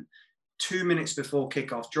moment, 2 minutes before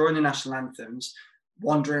kickoff, during the national anthems,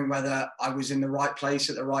 wondering whether I was in the right place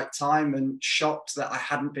at the right time, and shocked that I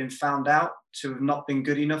hadn't been found out, to have not been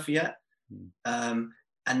good enough yet. And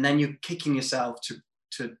then you're kicking yourself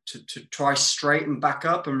to try straighten back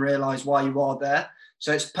up and realize why you are there.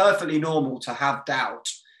 So it's perfectly normal to have doubt,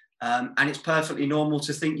 and it's perfectly normal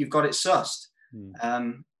to think you've got it sussed.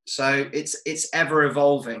 So it's ever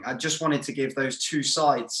evolving. I just wanted to give those two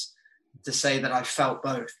sides to say that I felt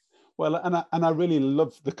both. Well, and I really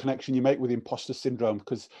love the connection you make with imposter syndrome,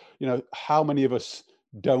 because how many of us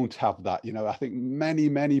don't have that? I think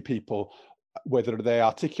many people whether they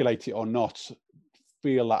articulate it or not,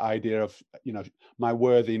 feel that idea of, my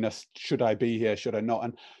worthiness. Should I be here? Should I not?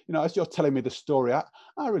 And, as you're telling me the story,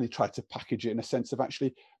 I really try to package it in a sense of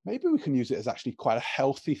actually, maybe we can use it as actually quite a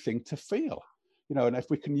healthy thing to feel, and if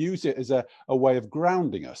we can use it as a way of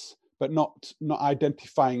grounding us, but not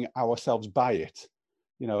identifying ourselves by it,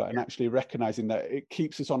 and actually recognizing that it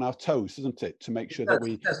keeps us on our toes, doesn't it? To make sure that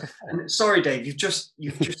we perform. And sorry, Dave, you've just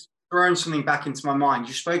thrown something back into my mind.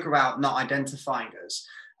 You spoke about not identifying us.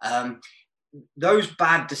 Those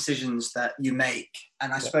bad decisions that you make,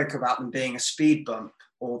 and I spoke about them being a speed bump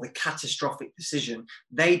or the catastrophic decision,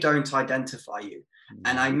 they don't identify you.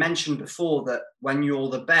 And I mentioned before that when you're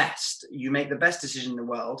the best, you make the best decision in the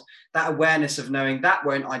world, that awareness of knowing that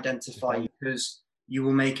won't identify you, because you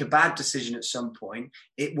will make a bad decision at some point.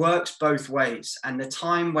 It works both ways. And the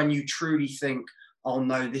time when you truly think, oh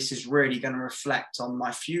no, this is really going to reflect on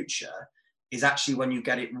my future, is actually when you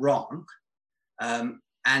get it wrong.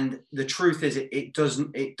 And the truth is, it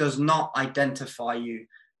does not identify you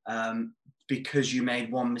because you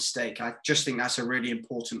made one mistake. I just think that's a really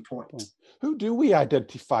important point. Who do we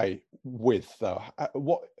identify with, though?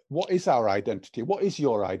 What is our identity? What is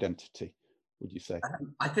your identity, would you say?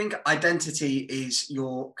 I think identity is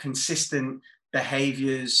your consistent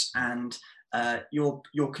behaviors and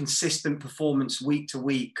your consistent performance week to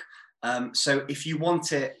week. So if you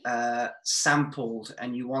want it sampled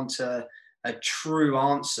and you want a true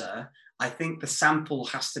answer, I think the sample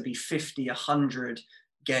has to be 50, 100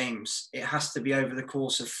 games. It has to be over the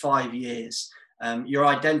course of 5 years. Your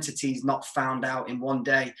identity is not found out in one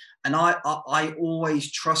day. And I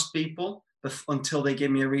always trust people until they give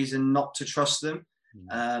me a reason not to trust them.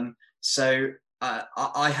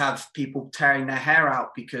 I have people tearing their hair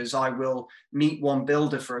out because I will meet one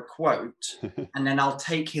builder for a quote and then I'll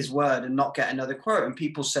take his word and not get another quote. And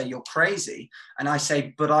people say, you're crazy. And I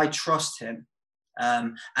say, but I trust him.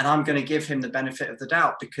 And I'm going to give him the benefit of the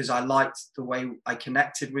doubt because I liked the way I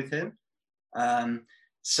connected with him.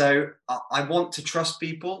 So I want to trust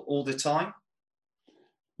people all the time.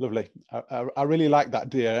 Lovely. I really like that,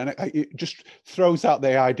 dear. And it just throws out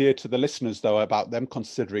the idea to the listeners, though, about them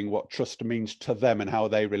considering what trust means to them and how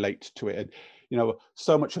they relate to it. And,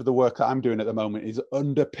 so much of the work that I'm doing at the moment is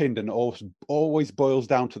underpinned and always boils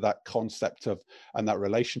down to that concept of and that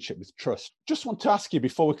relationship with trust. Just want to ask you,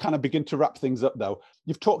 before we kind of begin to wrap things up, though,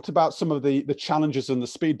 you've talked about some of the challenges and the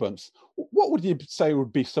speed bumps. What would you say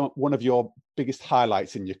would be one of your biggest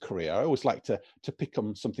highlights in your career? I always like to pick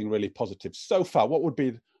on something really positive. So far, what would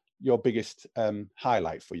be your biggest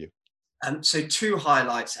highlight for you? So 2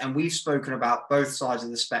 highlights, and we've spoken about both sides of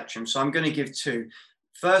the spectrum. So I'm going to give 2.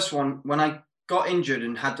 First one, when I got injured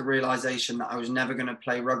and had the realization that I was never going to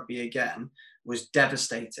play rugby again, was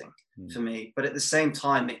devastating for me. But at the same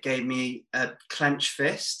time, it gave me a clenched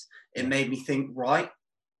fist. It made me think, right,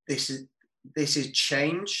 this is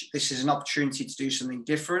change. This is an opportunity to do something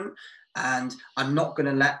different. And I'm not going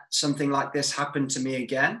to let something like this happen to me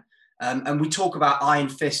again. And we talk about iron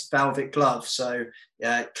fist, velvet glove. So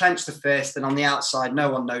clench the fist, and on the outside,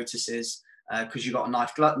 no one notices because you got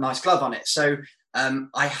a nice glove on it. So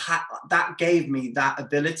that gave me that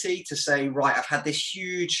ability to say, right, I've had this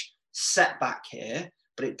huge setback here,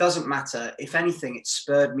 but it doesn't matter. If anything, it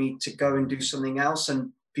spurred me to go and do something else and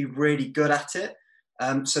be really good at it.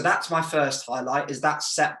 So that's my first highlight, is that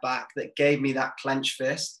setback that gave me that clenched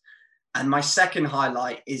fist. And my second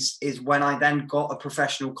highlight is when I then got a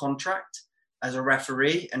professional contract as a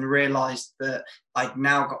referee and realized that I'd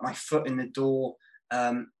now got my foot in the door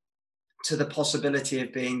to the possibility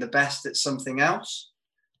of being the best at something else.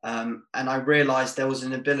 And I realized there was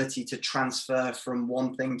an ability to transfer from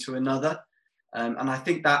one thing to another. And I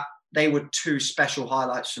think that they were 2 special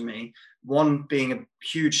highlights for me. One being a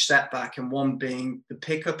huge setback and one being the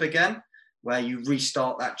pickup again, where you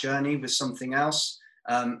restart that journey with something else.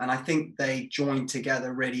 And I think they join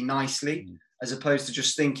together really nicely, as opposed to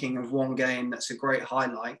just thinking of one game that's a great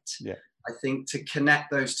highlight. Yeah. I think to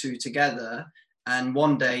connect those 2 together, and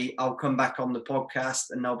one day I'll come back on the podcast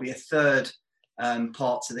and there'll be a third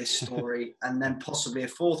part to this story and then possibly a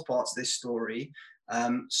fourth part to this story.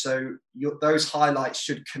 So those highlights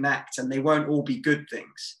should connect, and they won't all be good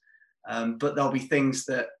things, but there'll be things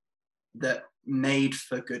that made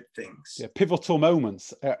for good things. Yeah, pivotal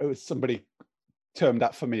moments. Somebody termed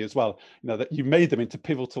that for me as well, that you made them into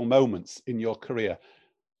pivotal moments in your career.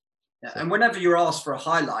 Yeah, and whenever you're asked for a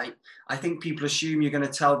highlight, I think people assume you're going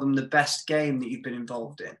to tell them the best game that you've been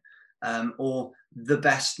involved in, or the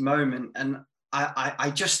best moment. And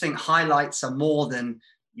I just think highlights are more than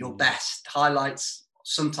your best. Highlights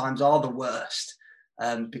sometimes are the worst.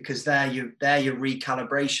 because they're your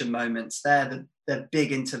recalibration moments. They're the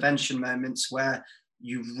big intervention moments where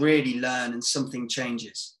you really learn and something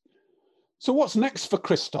changes. So what's next for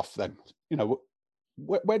Christoph then? You know,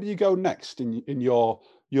 where do you go next in your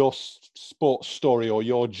sports story or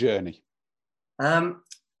your journey?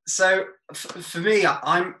 So for me,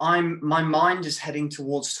 my mind is heading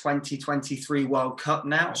towards 2023 World Cup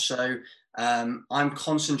now. So I'm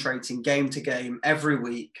concentrating game to game every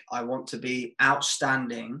week. I want to be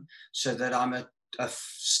outstanding so that I'm a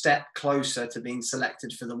step closer to being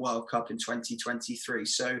selected for the World Cup in 2023.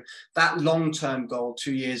 So that long-term goal,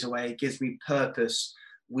 2 years away, gives me purpose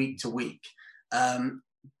week to week.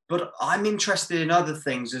 But I'm interested in other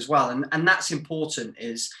things as well. And that's important.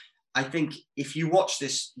 Is I think if you watch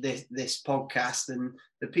this podcast, and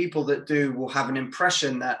the people that do will have an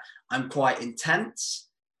impression that I'm quite intense,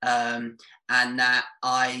 and that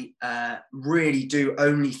I really do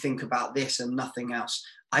only think about this and nothing else.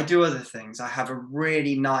 I do other things. I have a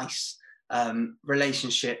really nice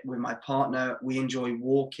relationship with my partner. We enjoy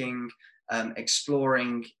walking,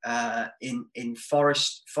 exploring in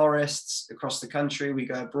forests across the country. We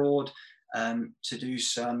go abroad to do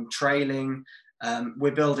some trailing.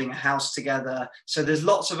 We're building a house together. So there's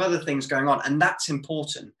lots of other things going on. And that's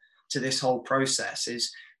important to this whole process is,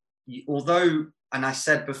 although, and I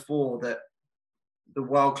said before that the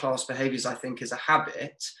world-class behaviors, I think, is a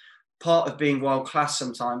habit. Part of being world-class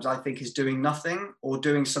sometimes, I think, is doing nothing or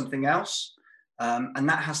doing something else. And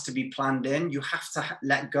that has to be planned in. You have to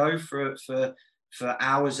let go for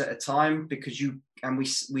hours at a time, because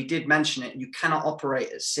we did mention it, you cannot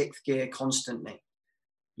operate at sixth gear constantly.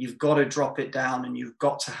 You've got to drop it down, and you've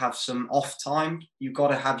got to have some off time. You've got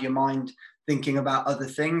to have your mind thinking about other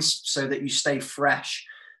things so that you stay fresh.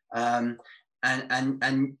 And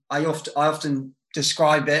I often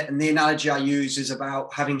describe it, and the analogy I use is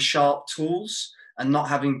about having sharp tools and not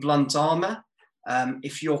having blunt armor.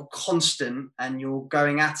 If you're constant and you're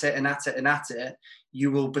going at it and at it and at it,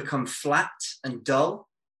 you will become flat and dull,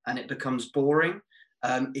 and it becomes boring.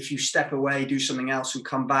 If you step away, do something else, and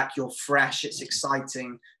come back, you're fresh, it's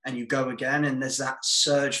exciting, and you go again, and there's that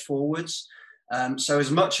surge forwards. So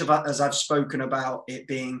as much as I've spoken about it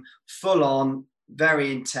being full on,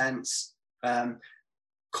 very intense,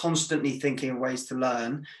 constantly thinking of ways to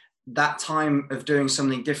learn, that time of doing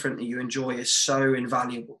something different that you enjoy is so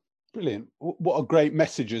invaluable. Brilliant. What a great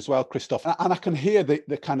message as well, Christoph. And I can hear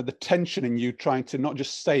the kind of the tension in you trying to not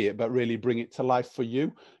just say it, but really bring it to life for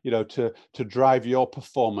you, to drive your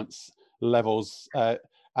performance levels. And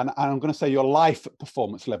I'm going to say your life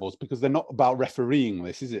performance levels, because they're not about refereeing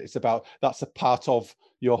this, is it? It's about, that's a part of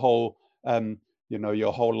your whole,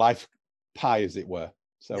 your whole life pie, as it were.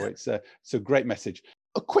 So yeah. It's a great message.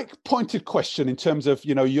 A quick pointed question in terms of,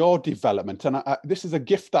 your development. And this is a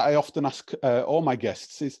gift that I often ask all my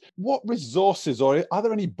guests is, what resources, or are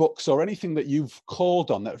there any books or anything that you've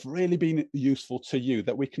called on that have really been useful to you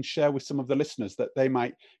that we can share with some of the listeners that they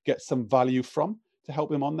might get some value from to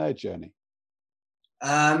help them on their journey?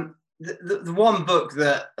 The one book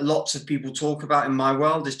that lots of people talk about in my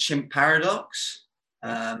world is Chimp Paradox.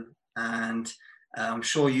 And I'm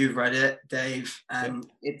sure you've read it, Dave. And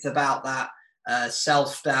it's about that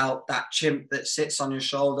self-doubt, that chimp that sits on your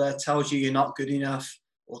shoulder, tells you you're not good enough,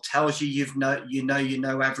 or tells you you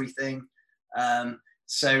know everything.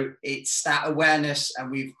 So it's that awareness,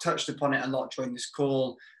 and we've touched upon it a lot during this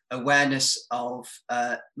call, awareness of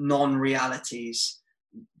non-realities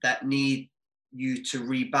that need you to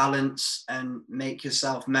rebalance and make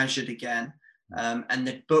yourself measured again. And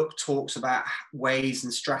the book talks about ways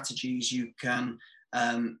and strategies you can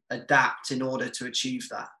adapt in order to achieve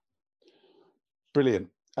that. Brilliant.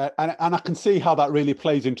 And I can see how that really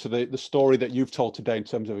plays into the story that you've told today in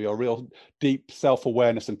terms of your real deep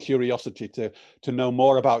self-awareness and curiosity to know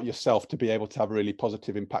more about yourself, to be able to have really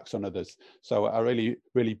positive impacts on others. So I really,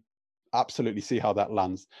 really absolutely see how that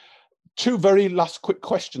lands. Two very last quick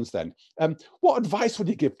questions then. What advice would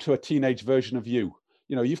you give to a teenage version of you?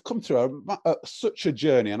 You've come through such a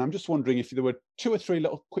journey, and I'm just wondering if there were 2 or 3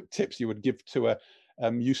 little quick tips you would give to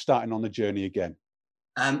you starting on the journey again.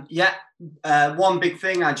 One big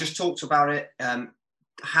thing, I just talked about it,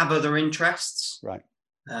 have other interests. Right.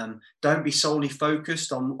 Don't be solely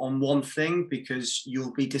focused on one thing, because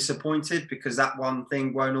you'll be disappointed, because that one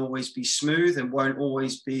thing won't always be smooth and won't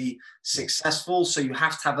always be successful. So you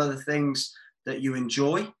have to have other things that you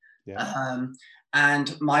enjoy. Yeah.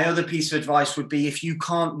 And my other piece of advice would be, if you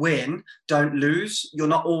can't win, don't lose. You're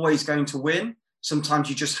not always going to win. Sometimes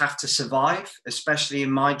you just have to survive, especially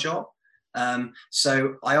in my job.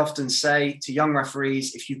 So I often say to young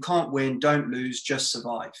referees, if you can't win, don't lose, just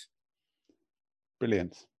survive.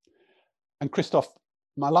 Brilliant. And Christoph,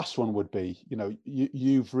 my last one would be,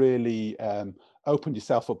 you've really opened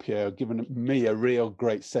yourself up here, given me a real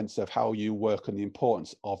great sense of how you work and the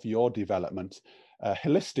importance of your development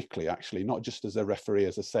holistically, actually, not just as a referee,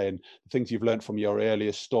 as I say, and the things you've learned from your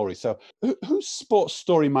earliest story. So whose sports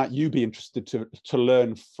story might you be interested to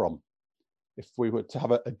learn from, if we were to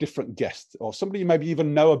have a different guest, or somebody you maybe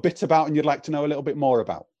even know a bit about and you'd like to know a little bit more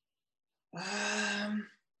about?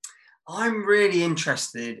 I'm really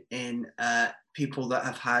interested in people that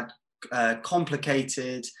have had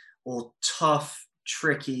complicated or tough,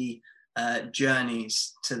 tricky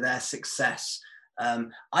journeys to their success.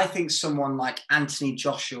 I think someone like Anthony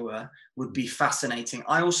Joshua would be fascinating.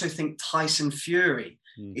 I also think Tyson Fury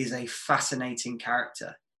is a fascinating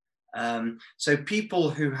character. So people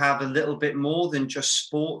who have a little bit more than just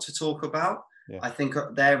sport to talk about, I think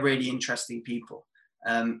they're really interesting people.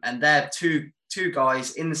 And they're two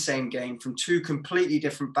guys in the same game from two completely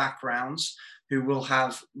different backgrounds who will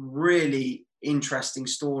have really interesting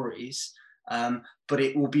stories. But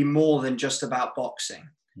it will be more than just about boxing.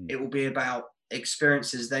 It will be about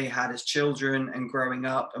experiences they had as children and growing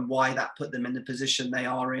up, and why that put them in the position they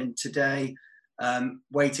are in today,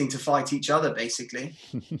 waiting to fight each other, basically.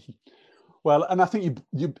 Well, and I think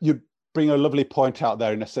you bring a lovely point out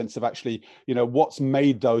there, in a sense of actually, what's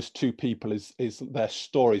made those two people is their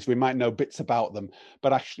stories. We might know bits about them,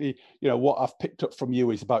 but actually, what I've picked up from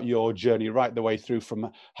you is about your journey right the way through,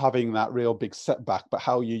 from having that real big setback, but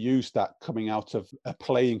how you used that coming out of a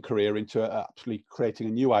playing career into actually creating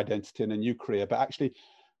a new identity and a new career. But actually,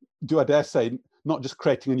 do I dare say, not just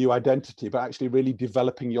creating a new identity, but actually really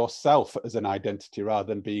developing yourself as an identity rather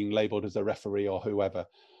than being labeled as a referee or whoever.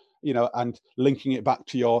 And linking it back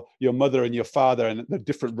to your mother and your father and the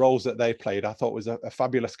different roles that they played, I thought was a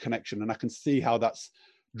fabulous connection. And I can see how that's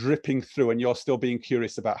dripping through, and you're still being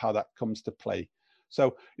curious about how that comes to play.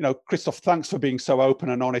 So, Christoph, thanks for being so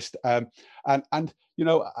open and honest. And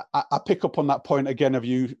I pick up on that point again of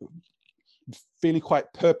you feeling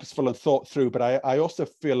quite purposeful and thought through, but I also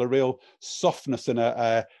feel a real softness and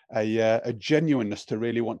a genuineness to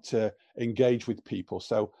really want to engage with people.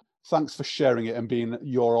 So thanks for sharing it and being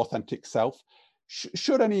your authentic self.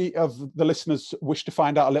 Should any of the listeners wish to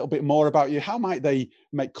find out a little bit more about you, how might they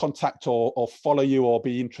make contact or follow you or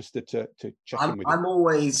be interested to check in with you? I'm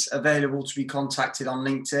always available to be contacted on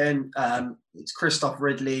LinkedIn. It's Christoph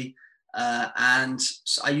Ridley, and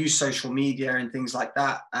I use social media and things like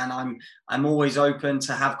that. And I'm always open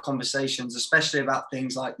to have conversations, especially about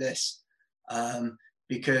things like this.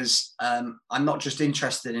 Because I'm not just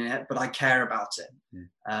interested in it, but I care about it.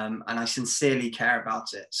 And I sincerely care about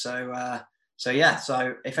it. So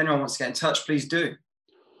if anyone wants to get in touch, please do.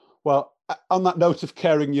 Well, on that note of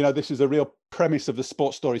caring, this is a real premise of the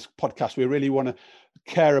Sports Stories podcast. We really want to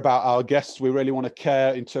care about our guests. We really want to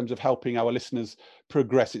care in terms of helping our listeners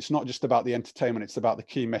progress. It's not just about the entertainment, it's about the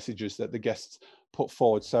key messages that the guests put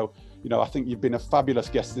forward. So, I think you've been a fabulous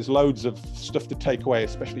guest. There's loads of stuff to take away,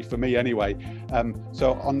 especially for me anyway.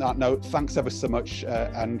 So on that note, thanks ever so much.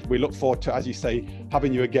 And we look forward to, as you say,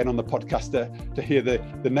 having you again on the podcast to hear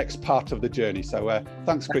the next part of the journey. So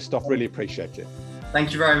thanks, Christoph. Really appreciate it.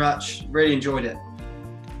 Thank you very much. Really enjoyed it.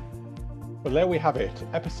 Well, there we have it,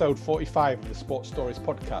 episode 45 of the Sports Stories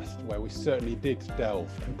podcast, where we certainly did delve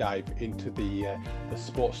and dive into the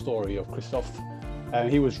sports story of Christoph.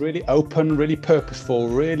 He was really open, really purposeful,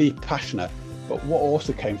 really passionate. But what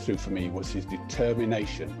also came through for me was his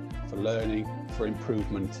determination for learning, for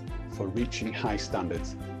improvement, for reaching high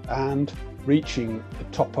standards and reaching the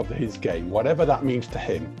top of his game, whatever that means to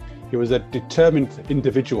him. He was a determined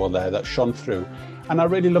individual there that shone through. And I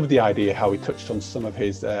really love the idea how he touched on some of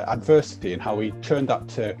his adversity and how he turned that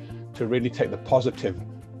to really take the positive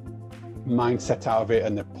mindset out of it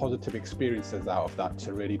and the positive experiences out of that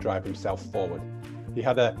to really drive himself forward. He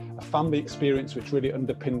had a family experience which really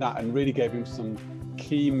underpinned that and really gave him some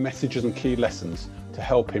key messages and key lessons to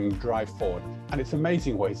help him drive forward. And it's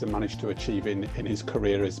amazing what he's managed to achieve in his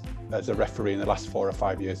career as a referee in the last 4 or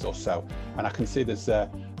 5 years or so. And I can see there's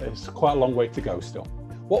quite a long way to go still.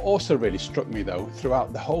 What also really struck me, though,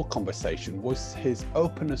 throughout the whole conversation was his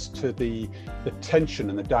openness to the tension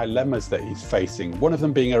and the dilemmas that he's facing. One of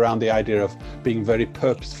them being around the idea of being very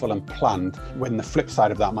purposeful and planned, when the flip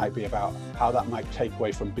side of that might be about how that might take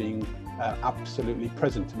away from being absolutely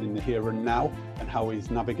present and in the here and now, and how he's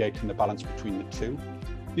navigating the balance between the two.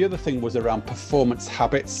 The other thing was around performance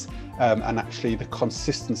habits and actually the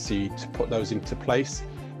consistency to put those into place,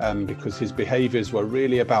 because his behaviours were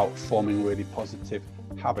really about forming really positive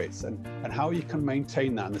habits and how you can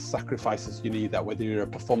maintain that and the sacrifices you need that, whether you're a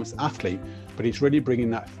performance athlete, but he's really bringing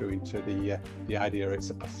that through into the idea it's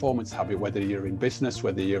a performance habit, whether you're in business,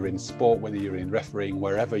 whether you're in sport, whether you're in refereeing,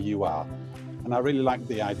 wherever you are. And I really like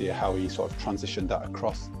the idea how he sort of transitioned that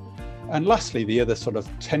across. And lastly, the other sort of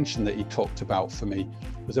tension that he talked about for me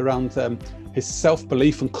was around his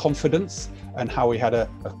self-belief and confidence, and how he had a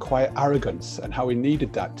quiet arrogance, and how he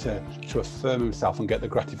needed that to affirm himself and get the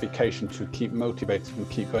gratification to keep motivated and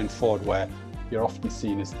keep going forward, where you're often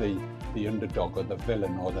seen as the underdog or the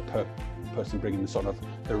villain or the person bringing the sort of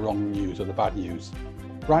the wrong news or the bad news.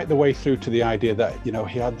 Right the way through to the idea that,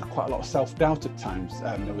 he had quite a lot of self-doubt at times.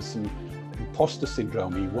 There was some imposter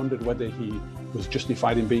syndrome. He wondered whether he was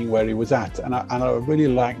justified in being where he was at. And I really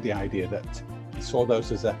like the idea that he saw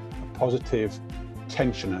those as a positive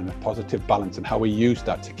tension and a positive balance, and how he used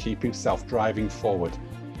that to keep himself driving forward.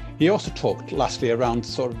 He also talked lastly around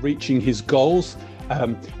sort of reaching his goals.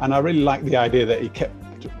 And I really like the idea that he kept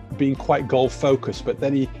being quite goal focused, but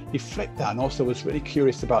then he flipped that and also was really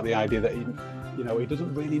curious about the idea that he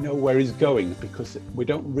doesn't really know where he's going, because we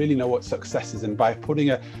don't really know what success is. And by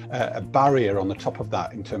putting a barrier on the top of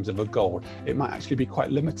that in terms of a goal, it might actually be quite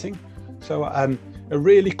limiting. So a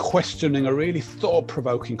really questioning, a really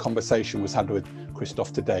thought-provoking conversation was had with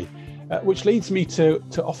Christoph today, which leads me to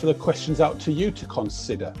offer the questions out to you to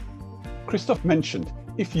consider. Christoph mentioned,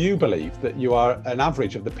 if you believe that you are an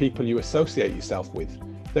average of the people you associate yourself with,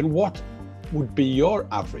 then what would be your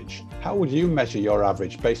average? How would you measure your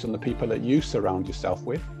average based on the people that you surround yourself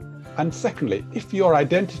with? And secondly, if your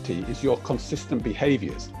identity is your consistent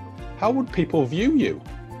behaviors, how would people view you?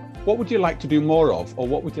 What would you like to do more of, or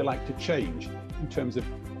what would you like to change in terms of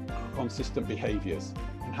consistent behaviors?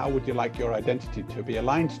 And how would you like your identity to be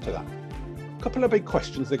aligned to that? A couple of big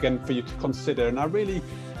questions again for you to consider, and I really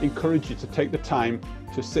encourage you to take the time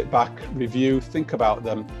to sit back, review, think about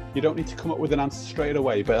them. You don't need to come up with an answer straight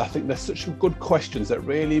away, but I think they're such good questions that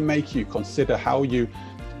really make you consider how you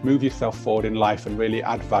move yourself forward in life and really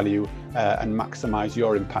add value and maximize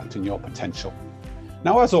your impact and your potential.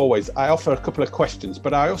 Now, as always, I offer a couple of questions,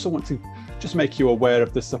 but I also want to just make you aware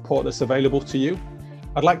of the support that's available to you.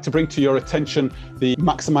 I'd like to bring to your attention the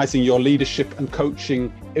Maximizing Your Leadership and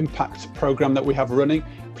Coaching Impact program that we have running.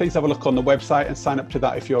 Please have a look on the website and sign up to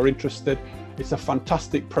that if you're interested. It's a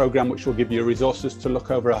fantastic program which will give you resources to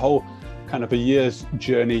look over a whole kind of a year's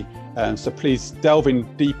journey. So please delve in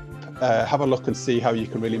deep, have a look and see how you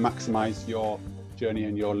can really maximize your journey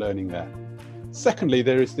and your learning there. Secondly,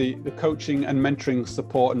 there is the coaching and mentoring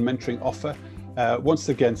support and mentoring offer. Once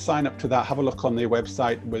again, sign up to that, have a look on the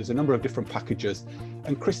website. There's a number of different packages.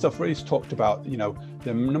 And Christoph really talked about,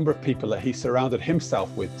 the number of people that he surrounded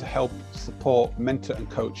himself with to help support, mentor and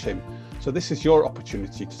coach him. So this is your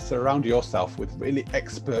opportunity to surround yourself with really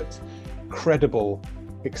expert, credible,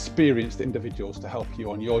 experienced individuals to help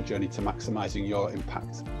you on your journey to maximizing your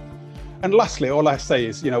impact. And lastly, all I say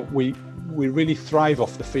is, we really thrive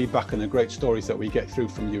off the feedback and the great stories that we get through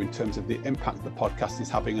from you in terms of the impact the podcast is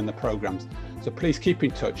having in the programs. So please keep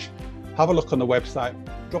in touch. Have a look on the website,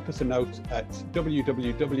 drop us a note at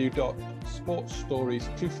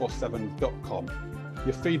www.sportsstories247.com.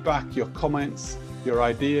 Your feedback, your comments, your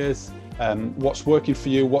ideas, what's working for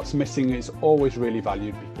you, what's missing is always really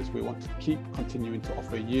valued, because we want to keep continuing to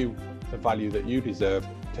offer you the value that you deserve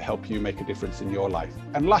to help you make a difference in your life.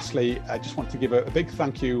 And lastly, I just want to give a big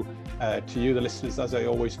thank you to you, the listeners, as I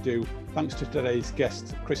always do. Thanks to today's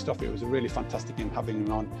guest, Christoph. It was a really fantastic in having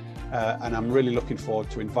him on. And I'm really looking forward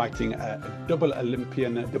to inviting a double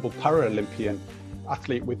Paralympian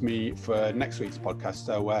athlete with me for next week's podcast.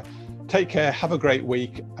 So take care, have a great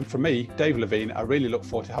week. And for me, Dave Levine, I really look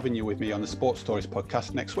forward to having you with me on the Sports Stories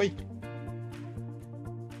podcast next week.